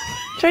stay...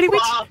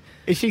 Jodie,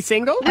 is she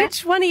single?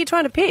 Which one are you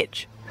trying to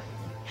pitch?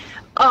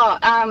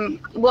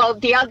 Well,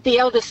 the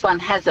eldest one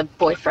has a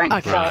boyfriend.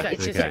 Okay. So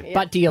it's just,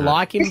 But do you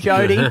like him,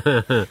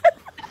 Jodie?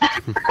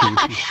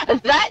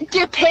 that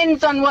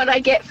depends on what I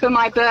get for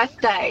my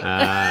birthday.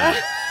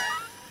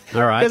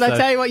 All right. Because I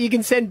tell you what, you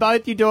can send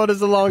both your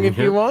daughters along if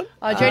you want.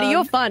 Oh, Jodie,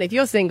 you're fun. If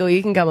you're single,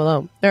 you can come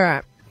along. All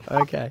right.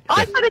 Okay.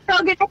 I've got a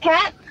dog and a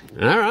cat.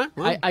 All right.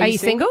 Well, Are you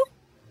single?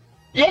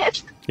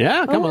 Yes.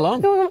 Yeah, come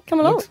along. Come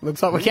along.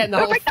 Looks like we're getting the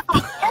whole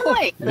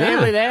family.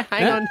 family there.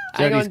 Hang on.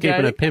 Jodie's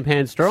keeping Jodie. a pimp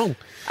hand strong.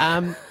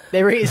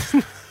 There is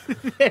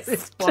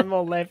one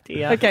more left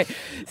here. Okay.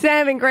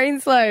 Sam in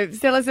Greenslopes,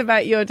 tell us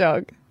about your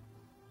dog.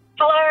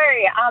 Hello.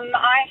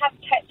 I have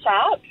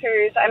Ketchup,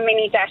 who's a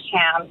mini dash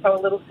hound, so a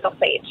little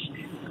sausage.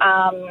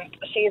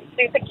 She's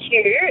super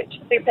cute,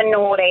 super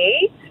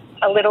naughty,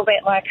 a little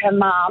bit like her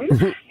mum.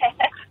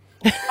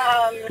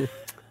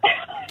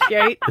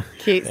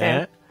 Cute,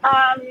 Sam.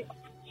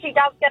 She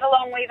does get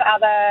along with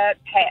other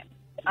pets.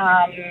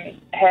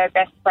 Her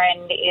best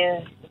friend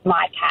is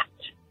my cat.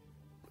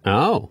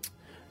 Oh.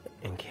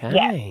 Okay.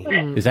 Yeah.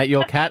 Is that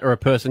your cat or a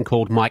person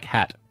called Mike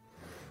Hat?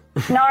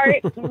 No,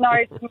 it's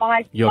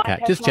my Your my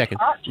cat. Just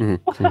personal checking.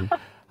 cat.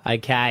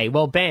 Okay.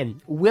 Well,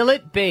 Ben, will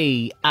it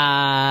be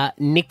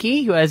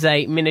Nikki, who has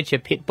a miniature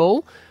pit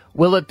bull?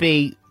 Will it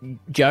be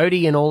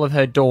Jodie and all of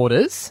her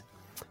daughters?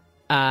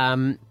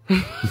 Or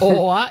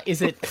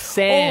is it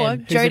Sam? Or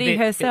who's a Jodie bit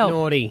herself.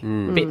 naughty,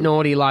 a bit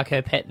naughty like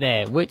her pet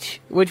there.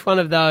 Which one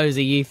of those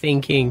are you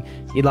thinking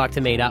you'd like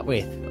to meet up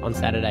with on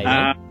Saturday?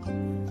 Ben?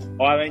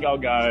 I think I'll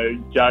go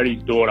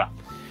Jodie's daughter.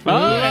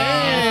 Oh,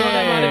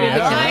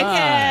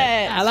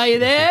 yeah. Hello, you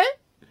there?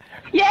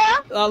 Yeah.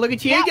 Oh, look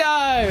at you go,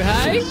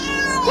 hey?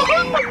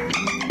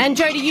 And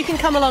Jodie, you can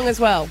come along as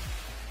well.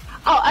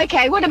 Oh,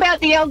 okay. What about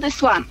the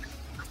eldest one?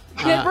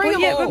 Yeah, bring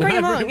them all. Bring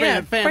them on. Bring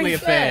a family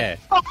affair.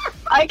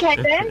 Okay,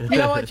 then. You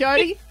know what,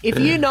 Jodie? If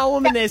you know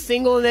them and they're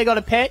single and they've got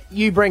a pet,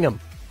 you bring them.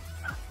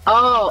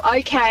 Oh,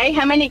 okay.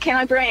 How many can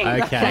I bring?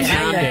 Okay,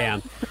 calm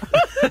down.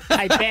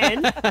 Hey,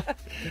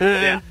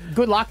 Ben.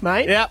 Good luck,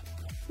 mate. Yep.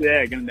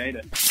 Yeah, gonna need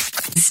it.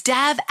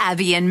 Stab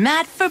Abby and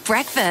Matt for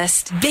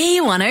breakfast.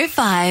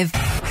 B105.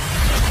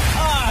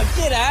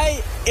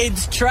 G'day.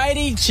 It's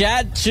Tradie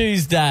Chat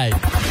Tuesday.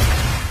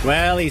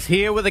 Well, he's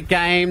here with a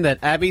game that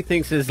Abby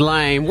thinks is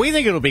lame. We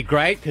think it'll be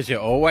great because you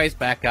always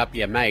back up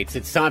your mates.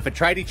 It's time for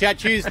Tradie Chat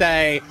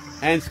Tuesday.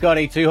 And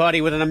Scotty Too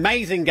Hotty with an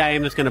amazing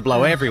game that's going to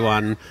blow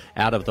everyone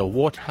out of the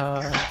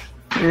water.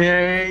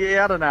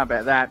 Yeah, I don't know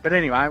about that. But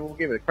anyway, we'll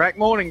give it a crack.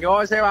 Morning,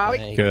 guys. How are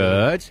we?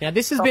 Good. Now,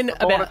 this has been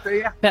about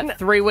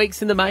 3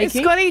 weeks in the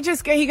making. Scotty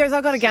he goes,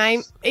 I got a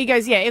game. He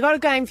goes, yeah, I got a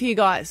game for you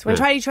guys. When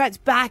Tradie Chat's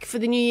back for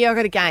the new year, I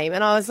got a game.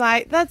 And I was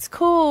like, that's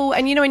cool.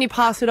 And you know when you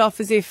pass it off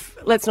as if,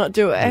 let's not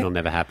do it. It'll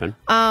never happen.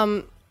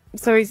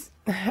 So he's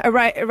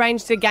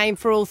arranged a game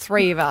for all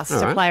 3 of us All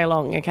to right. play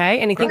along,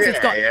 okay? And he thinks it's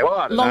got well,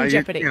 I don't know.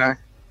 longevity. You know,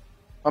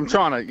 I'm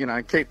trying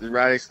to, keep the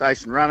radio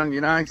station running,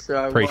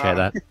 so... Appreciate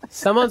that.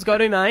 Someone's got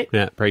to, mate.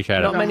 Yeah, appreciate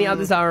Not it. many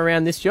others are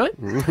around this joint.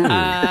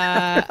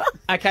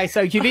 Okay,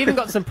 so you've even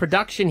got some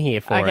production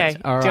here for Okay,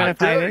 it. All do you right. wanna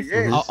play this?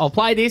 Yes. I'll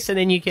play this and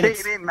then you can Key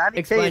it in, Matty,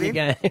 explain key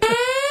your it game.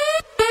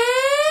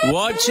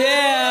 Watch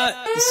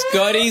out.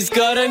 Scotty's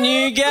got a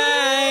new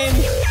game.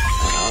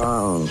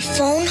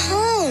 Phone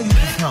home.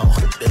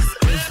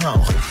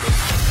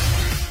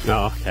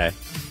 Oh, okay.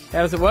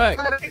 How does it work?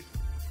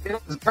 It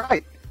was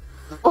great.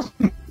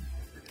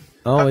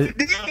 Oh,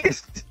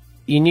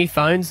 your new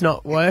phone's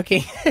not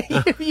working.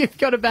 You've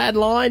got a bad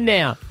line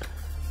now.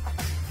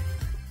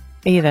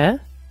 Are you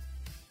there?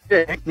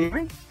 Yeah, can you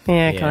hear me?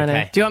 Yeah, Yeah, kind of.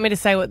 okay. Do you want me to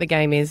say what the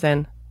game is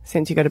then,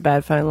 since you got a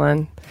bad phone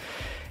line?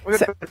 We're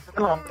going to put it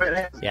on.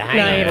 Yeah, No,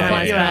 hang on. you're Hang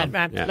fine, on. you're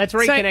right. Let's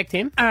reconnect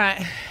him. All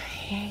right.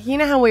 You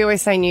know how we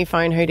always say new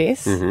phone, who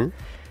dis? Mm-hmm.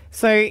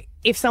 So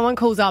if someone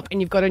calls up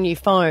and you've got a new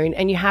phone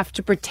and you have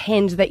to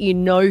pretend that you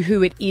know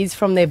who it is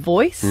from their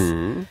voice,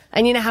 Mm-hmm.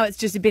 and you know how it's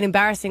just a bit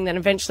embarrassing, then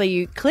eventually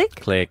you click.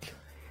 Click.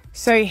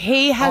 So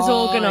he has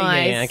Oh,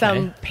 organised yeah, okay.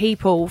 some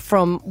people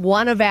from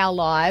one of our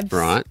lives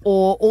Right.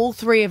 or all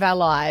three of our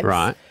lives.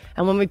 Right.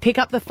 And when we pick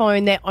up the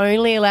phone, they're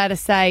only allowed to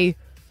say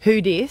who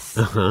dis,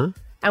 Uh-huh.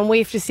 and we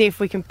have to see if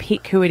we can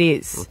pick who it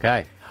is.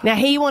 Okay. Now,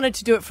 he wanted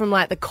to do it from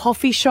like the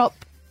coffee shop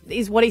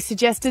is what he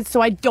suggested,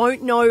 so I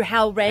don't know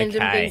how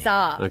random Okay. these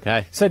are.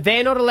 Okay. So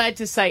they're not allowed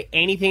to say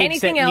anything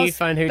Anything except else, new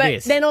phone, who but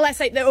dis? then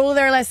all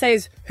they're allowed to say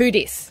is who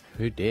dis.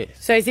 Who dis?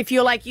 So as if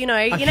you're like, you know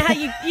how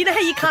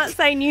you can't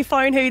say new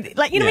phone who,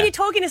 like, when Yeah. you're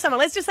talking to someone,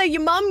 let's just say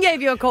your mum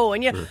gave you a call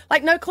and you're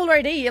like, no caller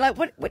ID. You're like,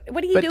 what are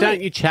you But doing?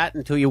 don't you chat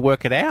until you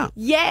work it out?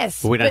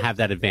 Yes. Well, we don't but have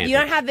that advantage. You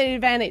don't have that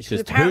advantage.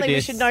 Just Apparently who we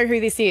dis, should know who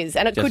this is.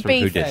 And it just could from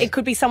be who dis. it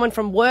could be someone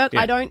from work.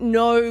 Yeah. I don't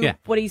know Yeah.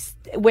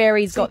 where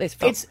he's got this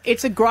from.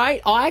 It's a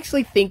great. I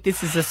actually think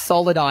this is a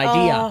solid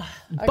idea, Oh,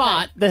 okay.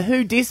 but the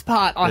who dis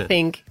part, I Yeah.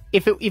 think.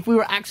 If we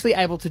were actually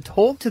able to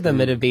talk to them,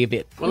 it'd be a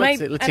bit. Well,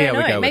 Maybe, let's I see don't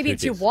how we know. go with Maybe who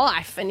it's your dis.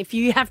 wife, and if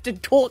you have to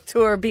talk to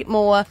her a bit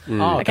more.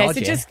 Oh, okay, God, so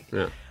yeah. just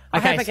Yeah.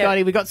 Okay, okay.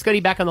 Scotty, we got Scotty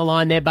back on the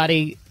line there,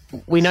 buddy.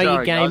 We know your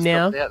Sorry, game guys,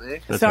 now. dropped out there.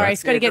 That's sorry, right.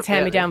 Scotty gets drop out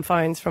hand-me-down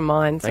phones from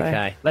mine. So.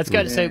 Okay, let's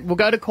go. So we'll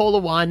go to caller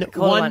one.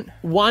 Caller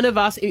One of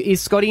us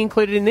is Scotty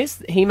included in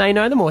this. He may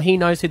know them, or he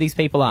knows who these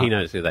people are. He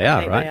knows who they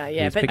are, right?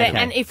 Yeah, He's but picking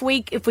and them. if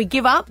we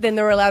give up, then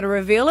they're allowed to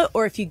reveal it,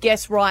 or if you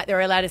guess right,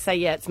 they're allowed to say,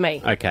 yeah, it's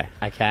me. Okay.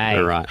 Okay.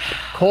 All right.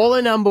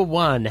 Caller number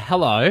one.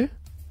 Hello.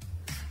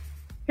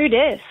 Who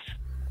dis?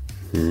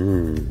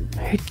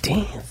 Who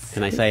dis?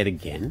 Can I say it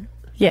again?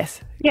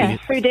 Yes. Yeah,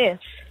 who dis?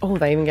 Oh,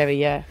 they even gave a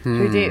yeah.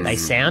 Who did? They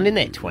sound in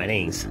their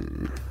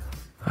 20s.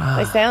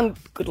 They sound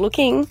good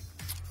looking.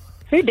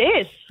 Who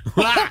dis?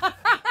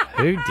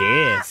 Who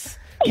dis?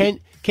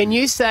 Can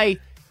you say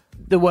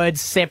the words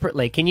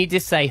separately? Can you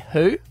just say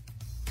who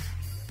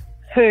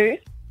Who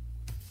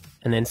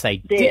and then say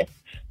dis?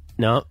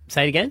 No,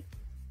 say it again.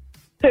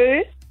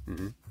 Who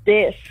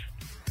dis?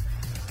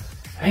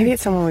 Maybe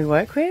it's someone we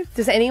work with.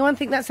 Does anyone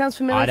think that sounds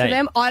familiar I to don't-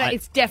 them?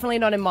 It's definitely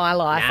not in my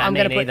life. Nah, I'm me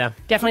going to put neither.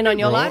 definitely not in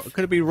your life.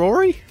 Could it be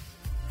Rory?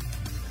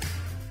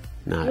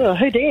 No. Oh,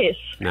 who dis?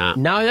 Nah.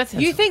 No, that's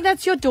You think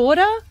that's your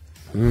daughter?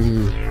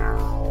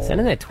 sound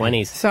in their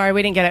 20s. Sorry,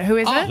 we didn't get it. Who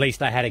is At it?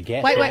 least I had a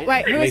guess. Wait, right?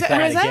 wait, who At is least it? I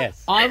Who had is a it?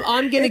 guess.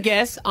 I'm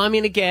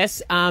gonna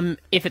guess.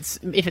 If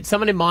it's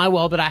someone in my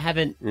world that I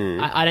haven't,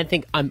 I don't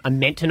think I'm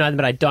meant to know them,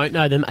 but I don't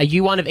know them. Are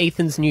you one of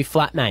Ethan's new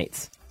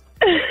flatmates?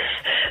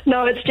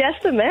 No, it's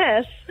just a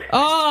mess.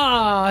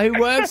 Oh,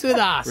 who works with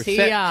us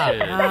Reception.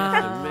 here?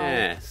 It's a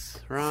mess.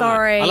 Right.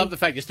 Sorry. I love the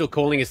fact you're still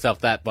calling yourself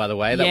that, by the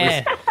way. That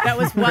Yeah. was That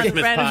was one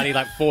Christmas random- party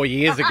like 4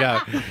 years ago.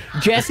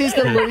 Jess is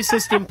the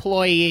loosest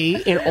employee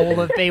in all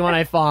of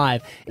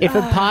B105. If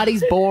a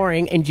party's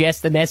boring and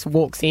Jess the mess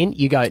walks in,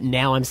 you go,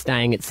 now I'm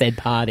staying at said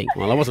party.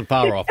 Well, I wasn't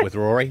far off with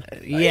Rory.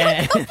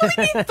 Yeah.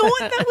 I thought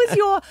that was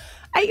your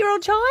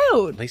 8-year-old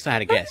child. At least I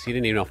had a guess. You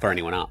didn't even offer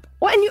anyone up.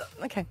 What? And you?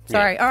 Okay,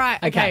 sorry. All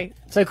right. Okay.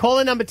 So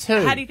caller number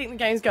 2. How do you think the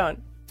game's going?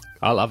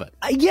 I love it.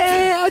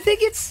 Yeah, I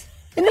think it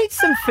needs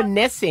some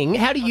finessing.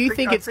 How do you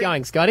think it's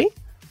going, Scotty?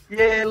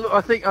 Yeah, look,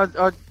 I think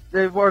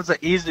there was an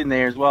is in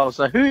there as well.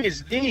 So who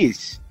is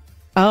this?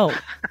 Oh,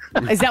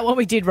 is that what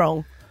we did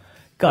wrong?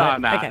 Got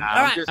it. No, Okay. no.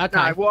 All right.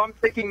 No, well, I'm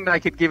thinking they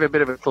could give a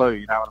bit of a clue.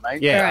 You know what I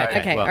mean? Yeah. All right.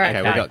 Okay. Well, all right.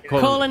 okay, we got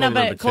caller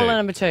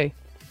number two.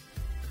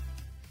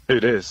 Who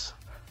it is?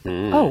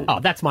 Oh,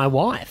 that's my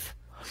wife.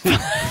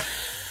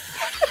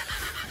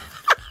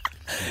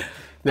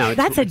 No,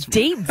 That's a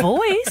deep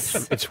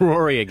voice. it's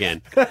Rory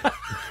again.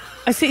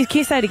 Can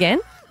you say it again?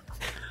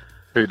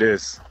 Who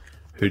dis?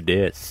 Who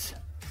dis?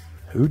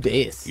 Who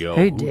dis? Yo,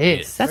 Who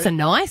dis? That's a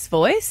nice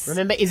voice.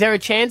 Remember, is there a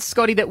chance,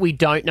 Scotty, that we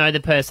don't know the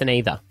person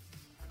either?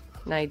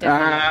 No, you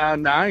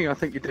definitely. No, I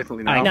think you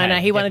definitely know. No,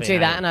 he wanted to do definitely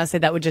that, and I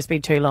said that would just be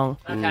too long.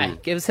 Okay,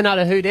 give us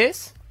another who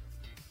dis.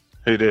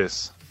 Who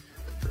dis?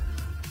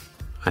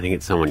 I think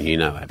it's someone you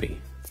know, Abby.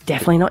 It's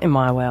definitely not in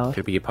my world.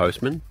 Could it be your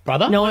postman?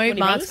 Brother? No, One of your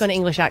Mark's brothers? got an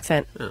English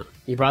accent. Oh.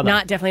 Your brother?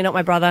 Nah, definitely not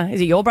my brother. Is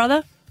it your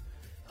brother?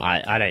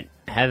 I don't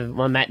have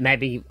one.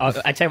 Maybe I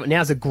tell you what.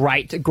 Now's a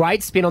great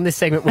spin on this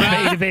segment would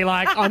be to be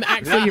like, I'm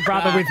actually your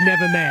brother we've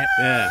never met.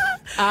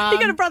 Yeah. You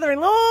got a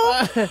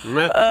brother-in-law?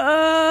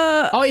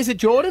 Oh, is it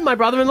Jordan, my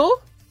brother-in-law?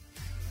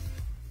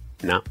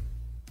 No.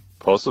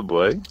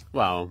 Possibly.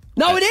 Well.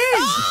 No, it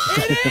is.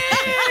 It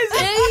is.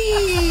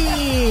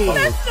 Hey!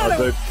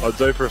 I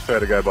do prefer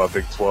to go by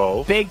Big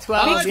 12. Big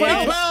 12. Big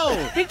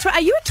 12. Big 12.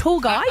 Are you a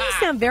tall guy? You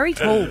sound very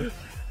tall.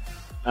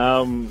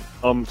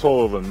 I'm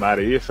taller than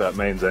Maddie, if that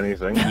means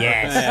anything.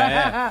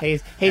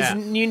 Yes. His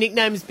new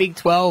nickname is Big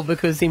 12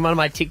 because in one of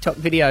my TikTok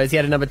videos he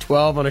had a number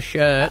 12 on a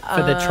shirt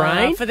for the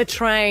train. For the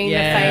train,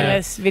 Yeah. the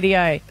famous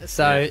video.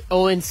 So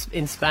all in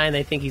Spain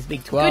they think he's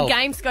Big 12. Good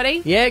game,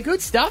 Scotty. Yeah,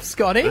 good stuff,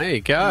 Scotty. There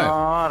you go. Oh,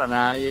 I don't know.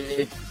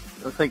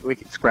 I think we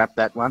could scrap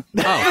that one.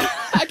 Oh.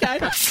 Okay.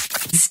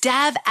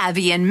 Stab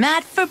Abby and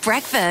Matt for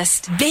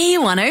breakfast.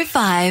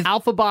 B105.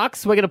 Alpha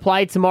Bucks, we're going to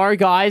play tomorrow,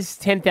 guys.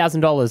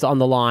 $10,000 on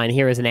the line.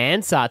 Here is an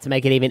answer to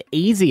make it even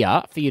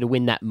easier for you to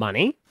win that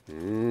money.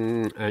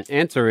 An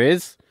answer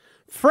is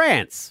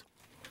France,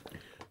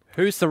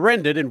 who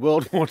surrendered in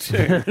World War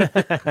II.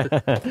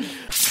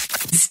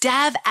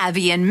 Stab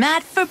Abby and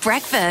Matt for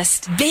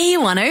breakfast.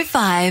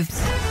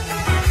 B105.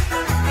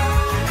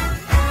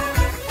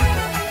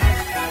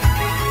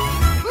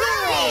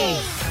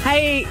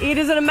 Hey, it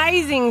is an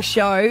amazing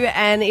show,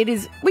 and it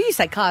is, will you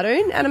say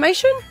cartoon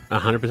animation?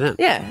 100%.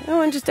 Yeah.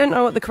 Oh, I just don't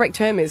know what the correct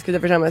term is, because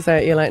every time I say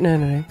it, you're like,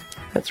 no,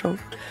 that's wrong.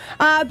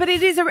 But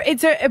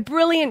it's a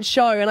brilliant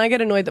show, and I get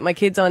annoyed that my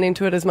kids aren't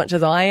into it as much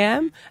as I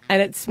am,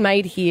 and it's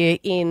made here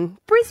in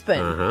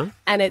Brisbane,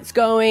 and it's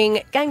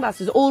going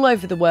gangbusters all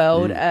over the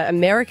world.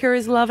 America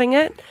is loving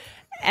it,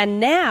 and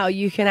now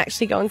you can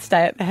actually go and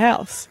stay at the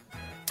house.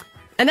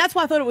 And that's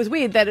why I thought it was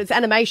weird that it's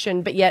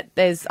animation, but yet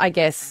there's, I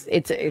guess,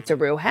 it's a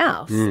real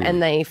house,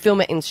 and they film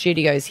it in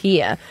studios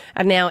here.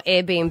 And now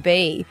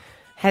Airbnb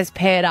has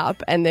paired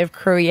up, and they've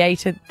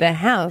created the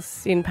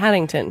house in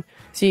Paddington,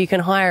 so you can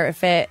hire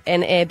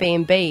an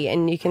Airbnb,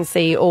 and you can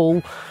see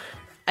all,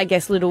 I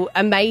guess, little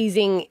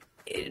amazing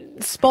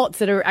spots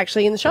that are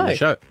actually in the show.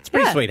 It's a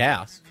pretty sweet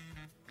house.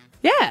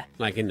 Yeah.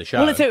 Like in the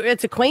show. Well,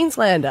 it's a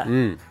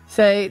Queenslander.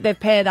 So they've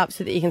paired up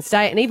so that you can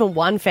stay. And even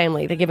one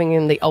family, they're giving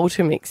them the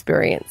ultimate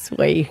experience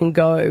where you can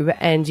go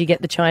and you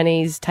get the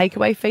Chinese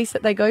takeaway feast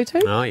that they go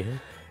to. Oh, yeah.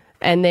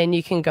 And then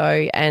you can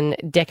go and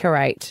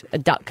decorate a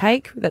duck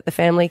cake that the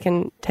family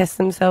can test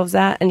themselves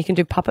at. And you can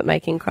do puppet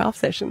making craft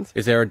sessions.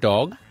 Is there a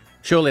dog?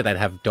 Surely they'd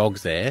have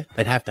dogs there.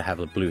 They'd have to have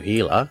a blue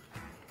heeler.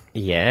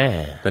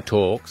 Yeah. That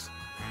talks.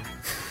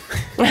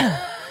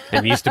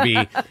 And used to be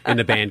in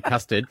the band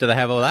Custard. Do they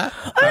have all that?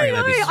 I don't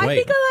know. I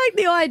think I like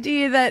the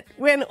idea that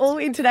when all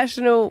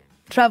international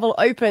travel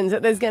opens,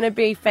 that there's going to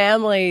be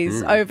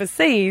families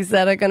overseas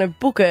that are going to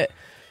book it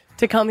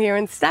to come here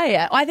and stay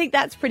at. I think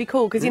that's pretty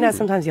cool because, you know,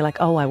 sometimes you're like,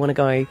 oh, I want to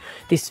go,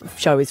 this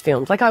show is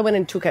filmed. Like I went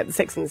and took out the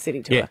Sex and the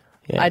City tour. Yeah.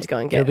 I had to go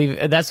and get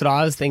it. That's what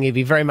I was thinking. It'd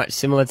be very much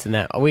similar to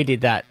that. We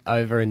did that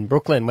over in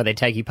Brooklyn where they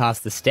take you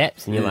past the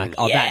steps and you're like,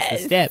 oh, that's the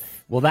step.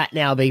 Will that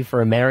now be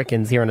for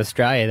Americans here in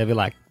Australia? They'll be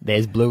like,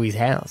 there's Blueys'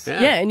 house.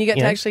 Yeah, and you get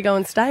to actually go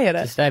and stay at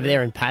it. Just over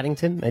there in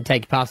Paddington. They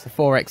take you past the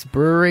 4X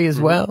brewery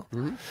as well.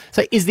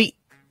 So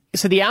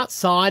so the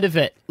outside of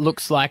it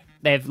looks like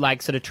they've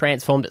like sort of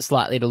transformed it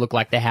slightly to look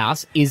like the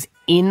house. Is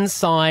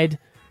inside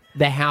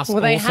the house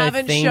also they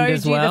haven't themed showed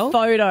as you well? the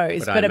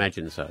photos, But I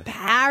imagine so.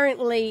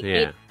 Apparently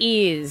it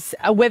is.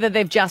 Whether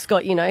they've just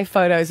got, you know,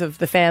 photos of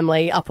the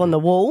family up on the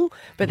wall,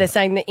 but they're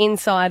saying the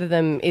inside of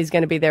them is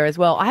going to be there as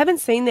well. I haven't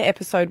seen the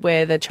episode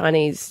where the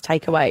Chinese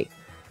takeaway.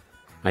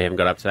 I haven't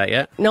got up to that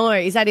yet. No,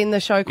 is that in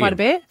the show quite a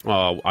bit?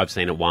 Oh, I've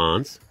seen it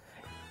once.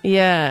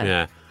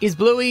 Yeah. Is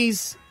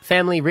Bluey's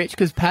family rich?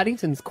 Because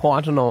Paddington's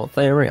quite an old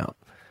area.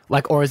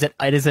 Like, or is it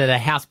a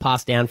house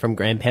passed down from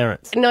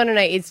grandparents? No.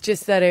 It's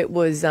just that it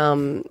was,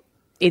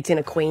 it's in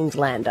a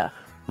Queenslander.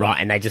 Right,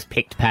 and they just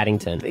picked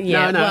Paddington.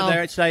 Yeah,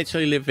 they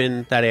actually live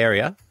in that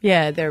area.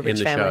 Yeah, they're a rich in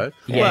the family.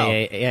 show.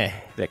 Yeah.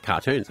 They're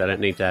cartoons. They don't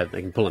need to have,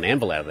 they can pull an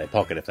anvil out of their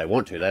pocket if they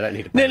want to. They don't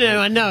need to. No,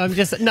 I know. I'm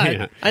just,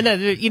 I know.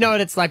 You know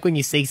what it's like when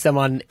you see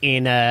someone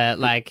in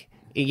like,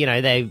 you know,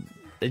 they,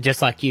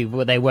 just like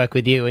you, they work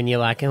with you and you're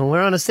like, oh,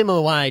 we're on a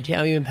similar wage. How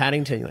are you in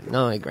Paddington? You're like,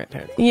 no,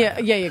 grandparents. Yeah,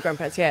 your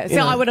grandparents, yeah. So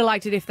I would have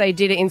liked it if they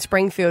did it in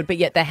Springfield, but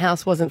yet the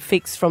house wasn't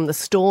fixed from the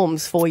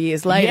storms 4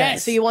 years later.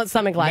 Yes. So you want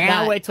something like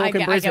that. Now we're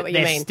talking I Brisbane. get what you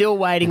They're mean. still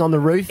waiting on the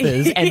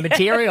roofers and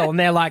material, and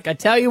they're like, I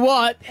tell you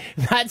what,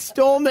 that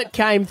storm that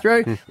came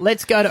through,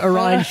 let's go to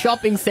Orion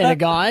Shopping Centre,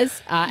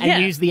 guys,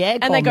 and use the aircon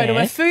And they go to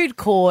there. a food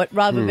court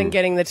rather than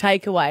getting the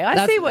takeaway.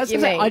 I see what you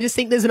mean. I just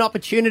think there's an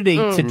opportunity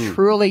to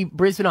truly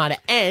Brisbaneite,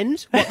 and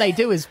what they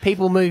do is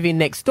people move in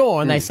next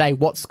door and they say,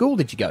 what school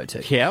did you go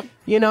to? Yep.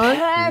 You know?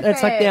 Perfect.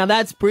 It's like, now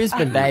that's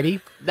Brisbane,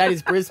 baby. That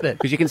is Brisbane.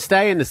 Because you can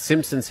stay in the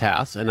Simpsons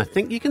house, and I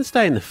think you can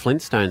stay in the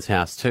Flintstones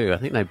house too. I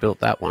think they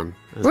built that one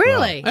as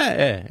Really? well.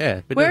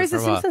 Yeah. Been Where doing is it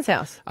the for a while. Simpsons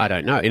house? I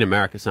don't know. In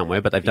America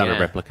somewhere, but they've done a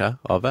replica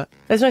of it.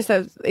 There's no,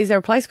 so is there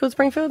a place called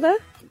Springfield there?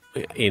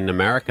 In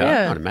America,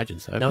 Yeah. I'd imagine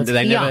so. No, it's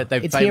They've here.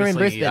 they've It's here in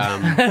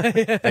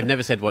famously, they've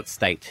never said what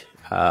state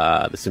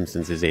the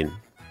Simpsons is in.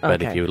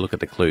 But if Okay. you look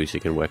at the clues, you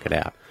can work it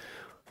out.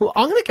 Well,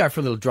 I'm going to go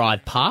for a little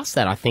drive past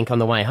that, I think, on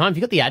the way home. Have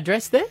you got the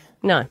address there?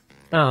 No.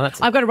 Oh,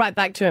 that's... I've got to write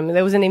back to him.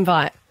 There was an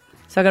invite.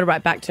 So I've got to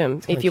write back to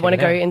him if you want to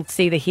check go it out. and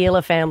see the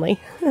Healer family.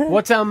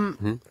 What's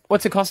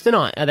the cost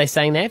tonight? Are they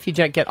saying there? If you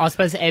don't get, I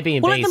suppose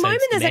Airbnb. Well, at the so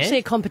moment, it's there's demand. actually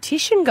a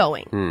competition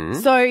going.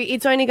 So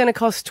it's only going to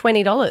cost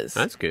 $20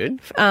 That's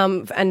good.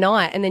 a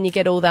night, and then you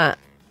get all that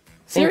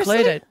Seriously?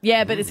 included.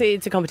 Yeah, but it's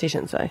a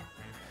competition, so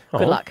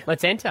good luck.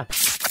 Let's enter.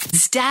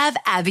 Stab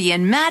Abby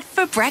and Matt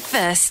for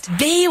breakfast.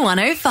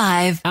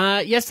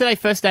 B105. Yesterday,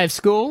 first day of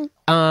school,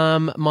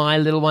 my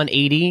little one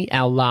Edie,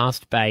 our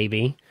last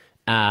baby,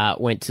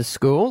 went to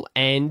school,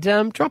 and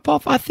drop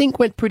off I think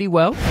went pretty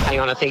well. Hang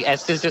on, I think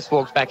Esther's just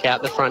walked back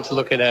out the front to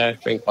look at her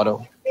drink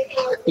bottle.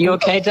 You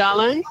okay,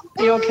 darling?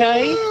 You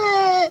okay?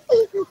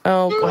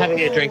 Oh, We're having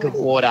a drink of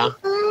water.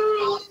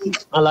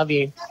 I love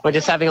you. We're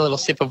just having a little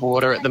sip of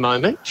water at the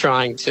moment,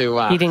 trying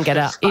to... You didn't get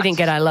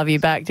I love you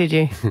back, did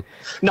you?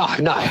 No.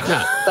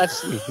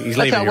 That's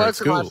how it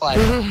works in my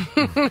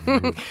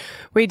place.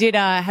 We did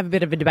have a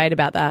bit of a debate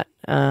about that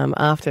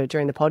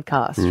during the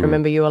podcast.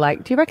 Remember, you were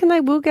like, do you reckon they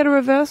will get a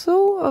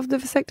reversal of the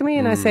vasectomy?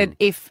 And I said,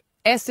 if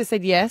Esther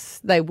said yes,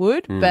 they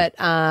would, but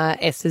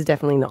Esther's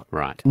definitely not.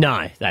 Right.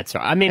 No, that's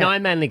right. I mean, I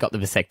mainly got the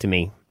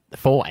vasectomy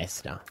for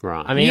Esther.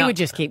 Right. I mean, you would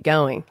just keep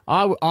going.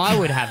 I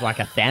would have like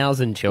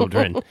 1,000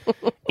 children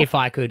if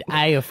I could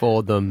A,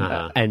 afford them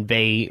and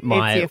B,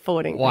 my It's the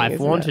affording thing, wife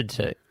isn't wanted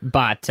to.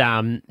 But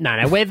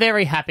no, we're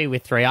very happy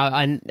with 3.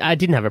 I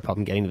didn't have a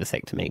problem getting the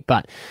vasectomy.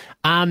 But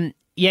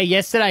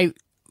yesterday,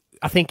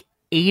 I think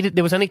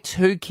there was only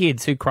 2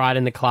 kids who cried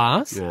in the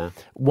class. Yeah.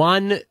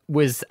 One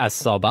was a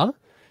sobber,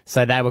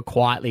 so they were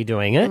quietly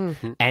doing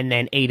it, and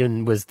then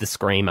Eden was the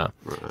screamer.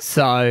 Right.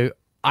 So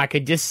I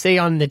could just see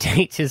on the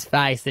teacher's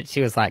face that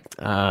she was like,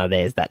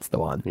 that's the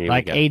one. Here we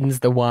Like, go. Eden's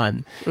the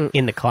one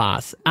in the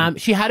class.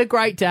 She had a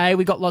great day.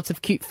 We got lots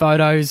of cute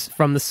photos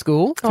from the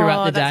school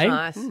throughout the day.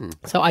 That's nice.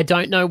 So I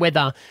don't know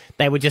whether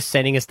they were just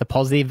sending us the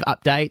positive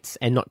updates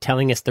and not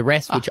telling us the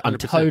rest, which I'm 100%.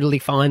 totally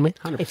fine with.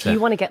 100%. If you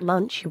want to get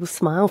lunch, you will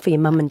smile for your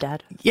mum and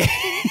dad. Yeah.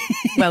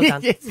 Well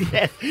done.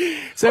 Yes.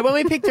 So when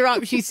we picked her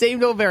up, she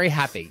seemed all very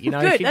happy. You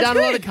know, Good, she'd that's done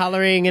a lot good. of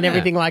colouring and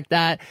everything like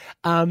that.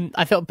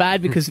 I felt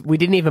bad because we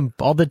didn't even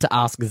bother to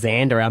ask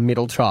Xander, our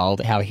middle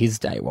child, how his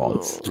day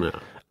was.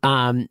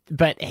 No.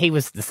 But he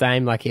was the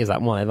same. Like, he was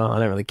like, whatever, I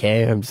don't really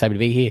care. I'm just happy to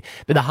be here.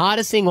 But the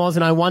hardest thing was,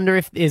 and I wonder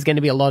if there's going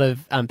to be a lot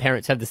of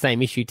parents who have the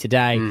same issue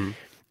today,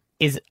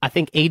 is I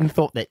think Eden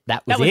thought that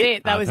was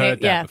it. That I've was heard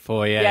it. that Yeah.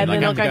 before, yeah. Yeah, Like,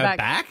 then have they'll to go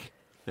back.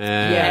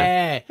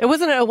 Yeah. It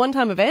wasn't a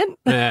one-time event.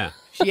 Yeah.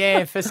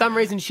 Yeah, for some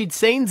reason she'd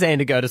seen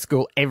Xander go to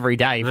school every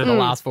day for the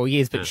last 4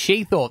 years, but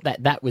she thought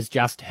that was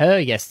just her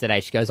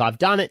yesterday. She goes, I've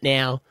done it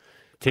now.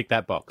 Tick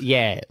that box.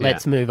 Yeah,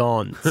 let's move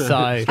on. So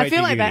I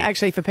feel like that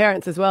actually for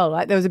parents as well.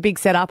 Like, there was a big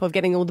setup of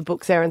getting all the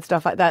books there and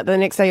stuff like that. The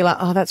next day you're like,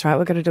 oh, that's right,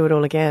 we're going to do it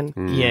all again.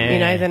 Yeah. You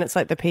know, then it's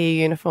like the PE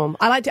uniform.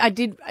 I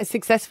did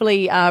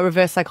successfully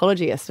reverse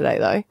psychology yesterday,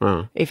 though.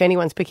 Oh. If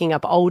anyone's picking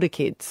up older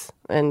kids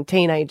and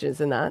teenagers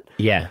and that,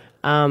 yeah.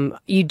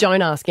 you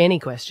don't ask any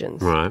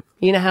questions. Right.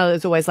 You know how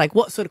there's always like,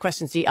 what sort of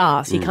questions do you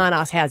ask? You can't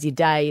ask, how's your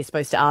day? You're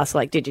supposed to ask,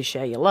 like, did you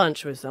share your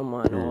lunch with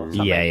someone or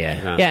something? Yeah.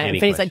 Ask Yeah, any and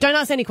Finney's like, question. don't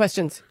ask any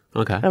questions.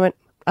 Okay. I went,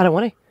 I don't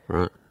want to.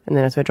 Right. And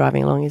then as we're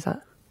driving along, he's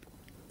like,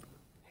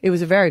 it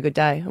was a very good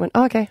day. I went,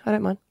 oh, okay, I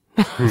don't mind.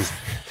 And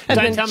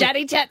then tell me-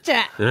 chatty chat.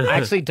 I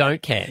actually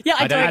don't care. Yeah,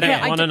 I don't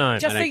care. want to know.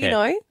 Just I so don't you care.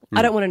 know,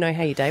 I don't want to know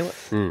how your day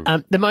was.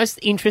 The most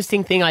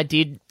interesting thing I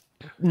did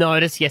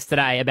notice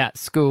yesterday about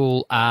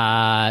school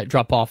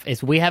drop-off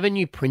is we have a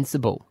new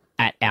principal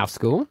at our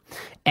school,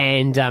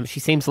 and she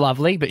seems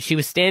lovely, but she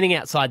was standing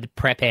outside the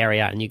prep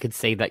area, and you could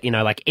see that, you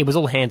know, like, it was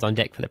all hands on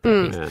deck for the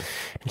preppies.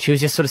 And she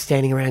was just sort of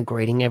standing around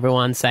greeting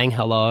everyone, saying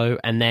hello,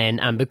 and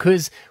then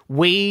because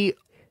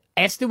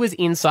Esther was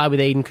inside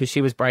with Eden because she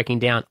was breaking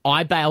down,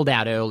 I bailed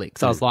out early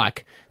because I was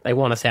like, they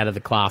want us out of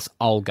the class,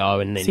 I'll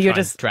go and then So you're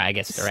try just and drag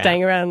Esther out.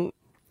 Staying around,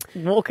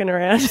 walking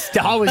around.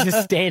 I was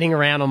just standing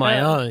around on my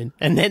own.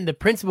 And then the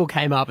principal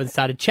came up and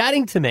started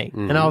chatting to me.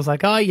 And I was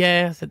like, oh,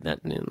 yeah. I said,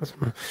 that's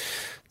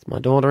my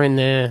daughter in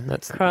there.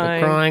 That's Crying.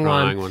 the crying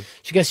Crying one. one.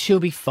 She goes, she'll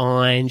be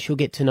fine. She'll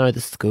get to know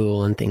the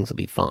school and things will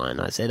be fine.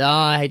 I said, oh,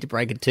 I hate to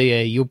break it to you.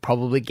 You'll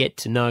probably get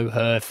to know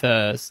her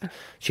first.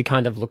 She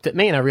kind of looked at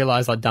me and I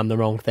realised I'd done the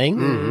wrong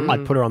thing.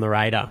 I'd put her on the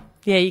radar.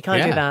 Yeah, you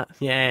can't do Yeah. that.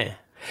 Yeah.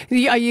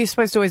 Are you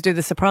supposed to always do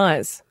the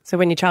surprise? So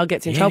when your child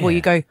gets in trouble,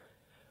 you go,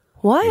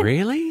 what?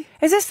 Really?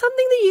 Is there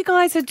something that you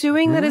guys are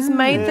doing that has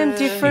made them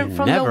different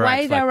from the Never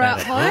way acts they like were that at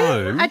at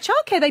home? home. At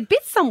childcare, they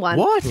bit someone.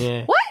 What?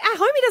 Yeah. What? At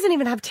home, he doesn't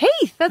even have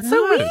teeth. That's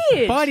so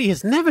weird. Buddy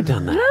has never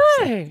done that.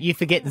 No. You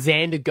forget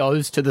Xander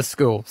goes to the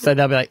school. So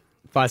they'll be like,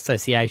 by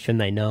association,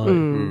 they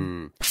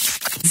know.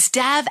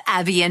 Stab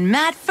Abby and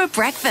Matt for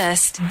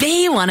breakfast.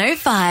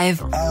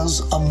 B105.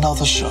 As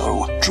another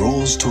show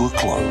draws to a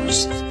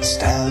close,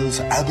 Stav,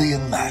 Abby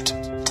and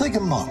Matt take a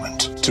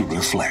moment to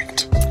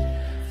reflect.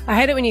 I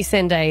hate it when you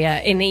send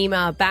an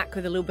email back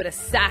with a little bit of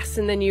sass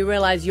and then you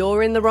realise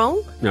you're in the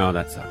wrong. No,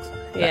 that sucks.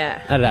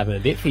 Yeah. That'd happen a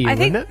bit for you, I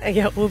think, wouldn't it?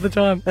 yeah, all the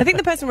time. I think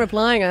the person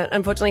replying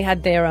unfortunately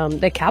had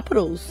their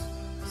capitals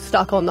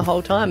stuck on the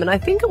whole time, and I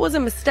think it was a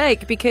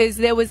mistake because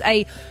there was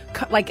a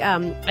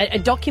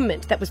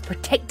document that was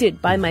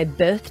protected by my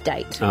birth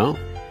date. Oh.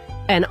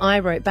 And I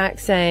wrote back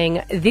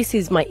saying, this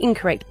is my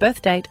incorrect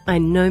birth date. I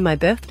know my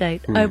birth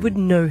date. I would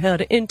know how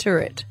to enter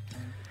it.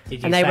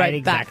 Did you And they say wrote it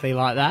exactly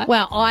like that?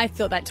 Well, I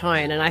thought that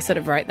tone and I sort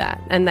of wrote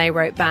that. And they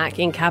wrote back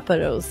in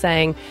capitals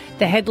saying,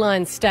 the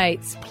headline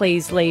states,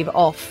 please leave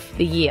off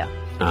the year.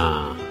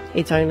 Ah.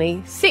 It's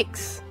only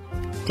 6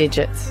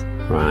 digits.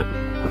 Right.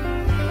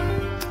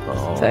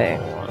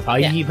 So,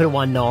 you put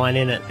a 19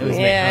 in it. It was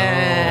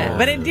yeah.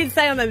 But it did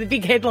say on the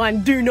big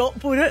headline, do not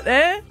put it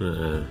there.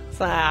 Uh-huh.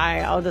 So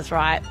I'll just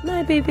write,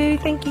 no, boo-boo,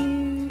 thank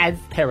you. As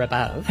per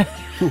above.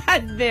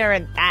 As there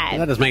and that.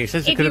 That doesn't make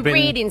sense. It If could you have been.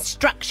 read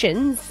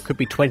instructions. Could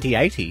be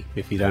 2080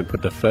 if you don't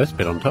put the first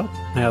bit on top.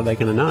 How are they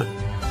going to know?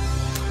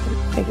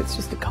 I think it's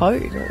just a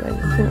code.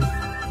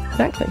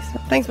 Exactly. So,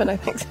 thanks, but no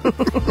thanks.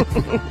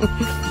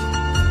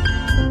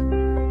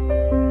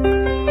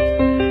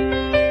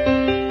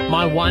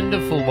 My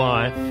wonderful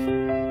wife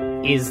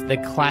is the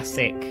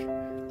classic.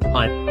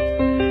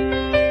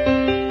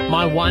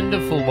 My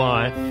wonderful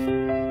wife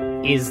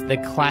is the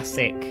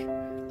classic.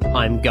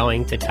 I'm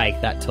going to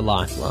take that to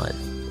Lifeline.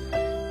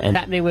 And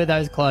at me with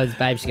those clothes,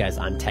 babe, she goes,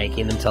 I'm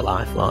taking them to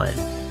Lifeline.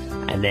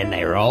 And then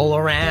they roll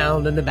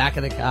around in the back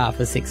of the car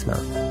for 6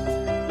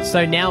 months.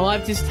 So now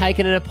I've just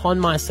taken it upon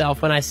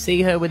myself. When I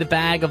see her with a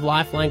bag of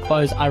Lifeline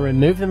clothes, I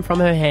remove them from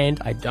her hand.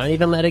 I don't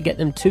even let her get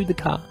them to the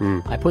car.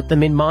 I put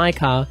them in my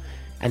car.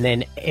 And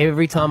then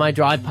every time I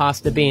drive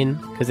past the bin,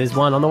 because there's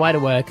one on the way to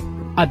work,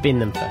 I bin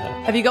them for her.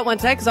 Have you got one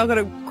today? Because I've got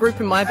a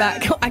group in my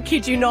bag. I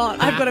kid you not.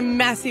 I've got a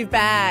massive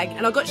bag.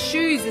 And I've got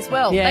shoes as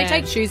well. Yeah. They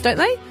take shoes, don't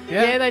they?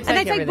 Yeah, they take And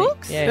they take everything.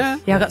 books? Yeah.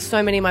 Yeah, I've got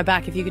so many in my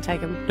back if you could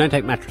take them. Don't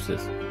take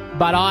mattresses.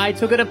 But I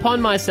took it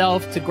upon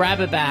myself to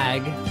grab a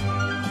bag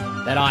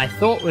that I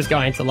thought was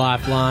going to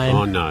Lifeline.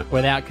 Oh, no.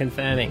 Without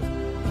confirming.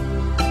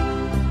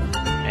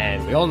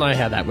 And we all know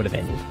how that would have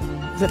ended.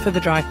 Is it for the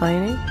dry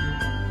cleaning?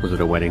 Was it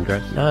a wedding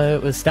dress? No,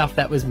 it was stuff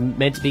that was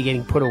meant to be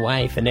getting put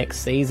away for next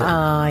season.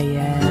 Oh,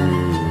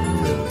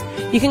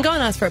 yeah. You can go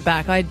and ask for it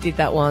back. I did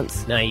that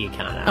once. No, you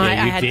can't.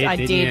 I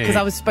did because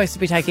I was supposed to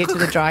be taking it to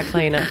the dry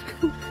cleaner.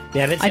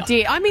 Yeah, that's I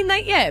did. I mean,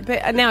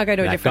 but now I go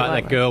to a different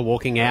one. That girl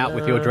walking out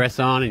with your dress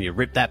on and you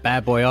rip that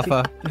bad boy off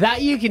her.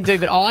 That you can do,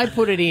 but I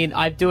put it in.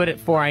 I do it at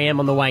 4 a.m.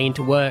 on the way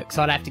into work,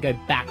 so I'd have to go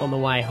back on the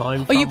way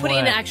home. Oh, you put work. it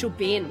in an actual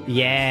bin?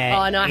 Yeah.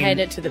 Oh, no, I hand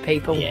it to the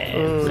people. Yeah.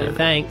 So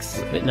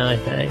thanks, but no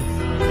thanks.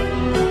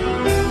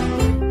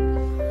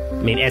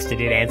 I mean, Esther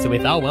did answer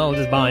with, oh, well, I'll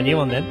just buy a new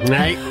one then.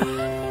 Hey.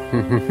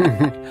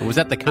 Was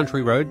that the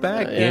country road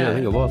bag? Yeah, I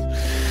think it was.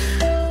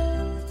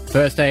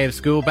 First day of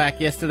school back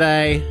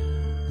yesterday.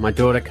 My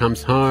daughter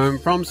comes home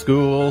from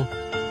school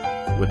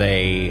with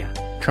a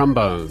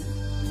trombone.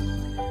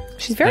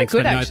 She's very Thanks,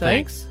 good, but no actually.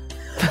 thanks.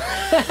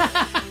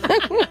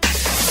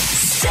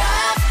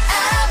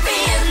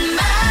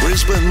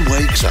 Brisbane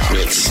wakes up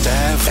with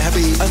Stav,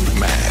 Abby and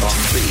Matt on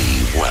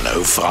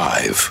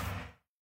B105.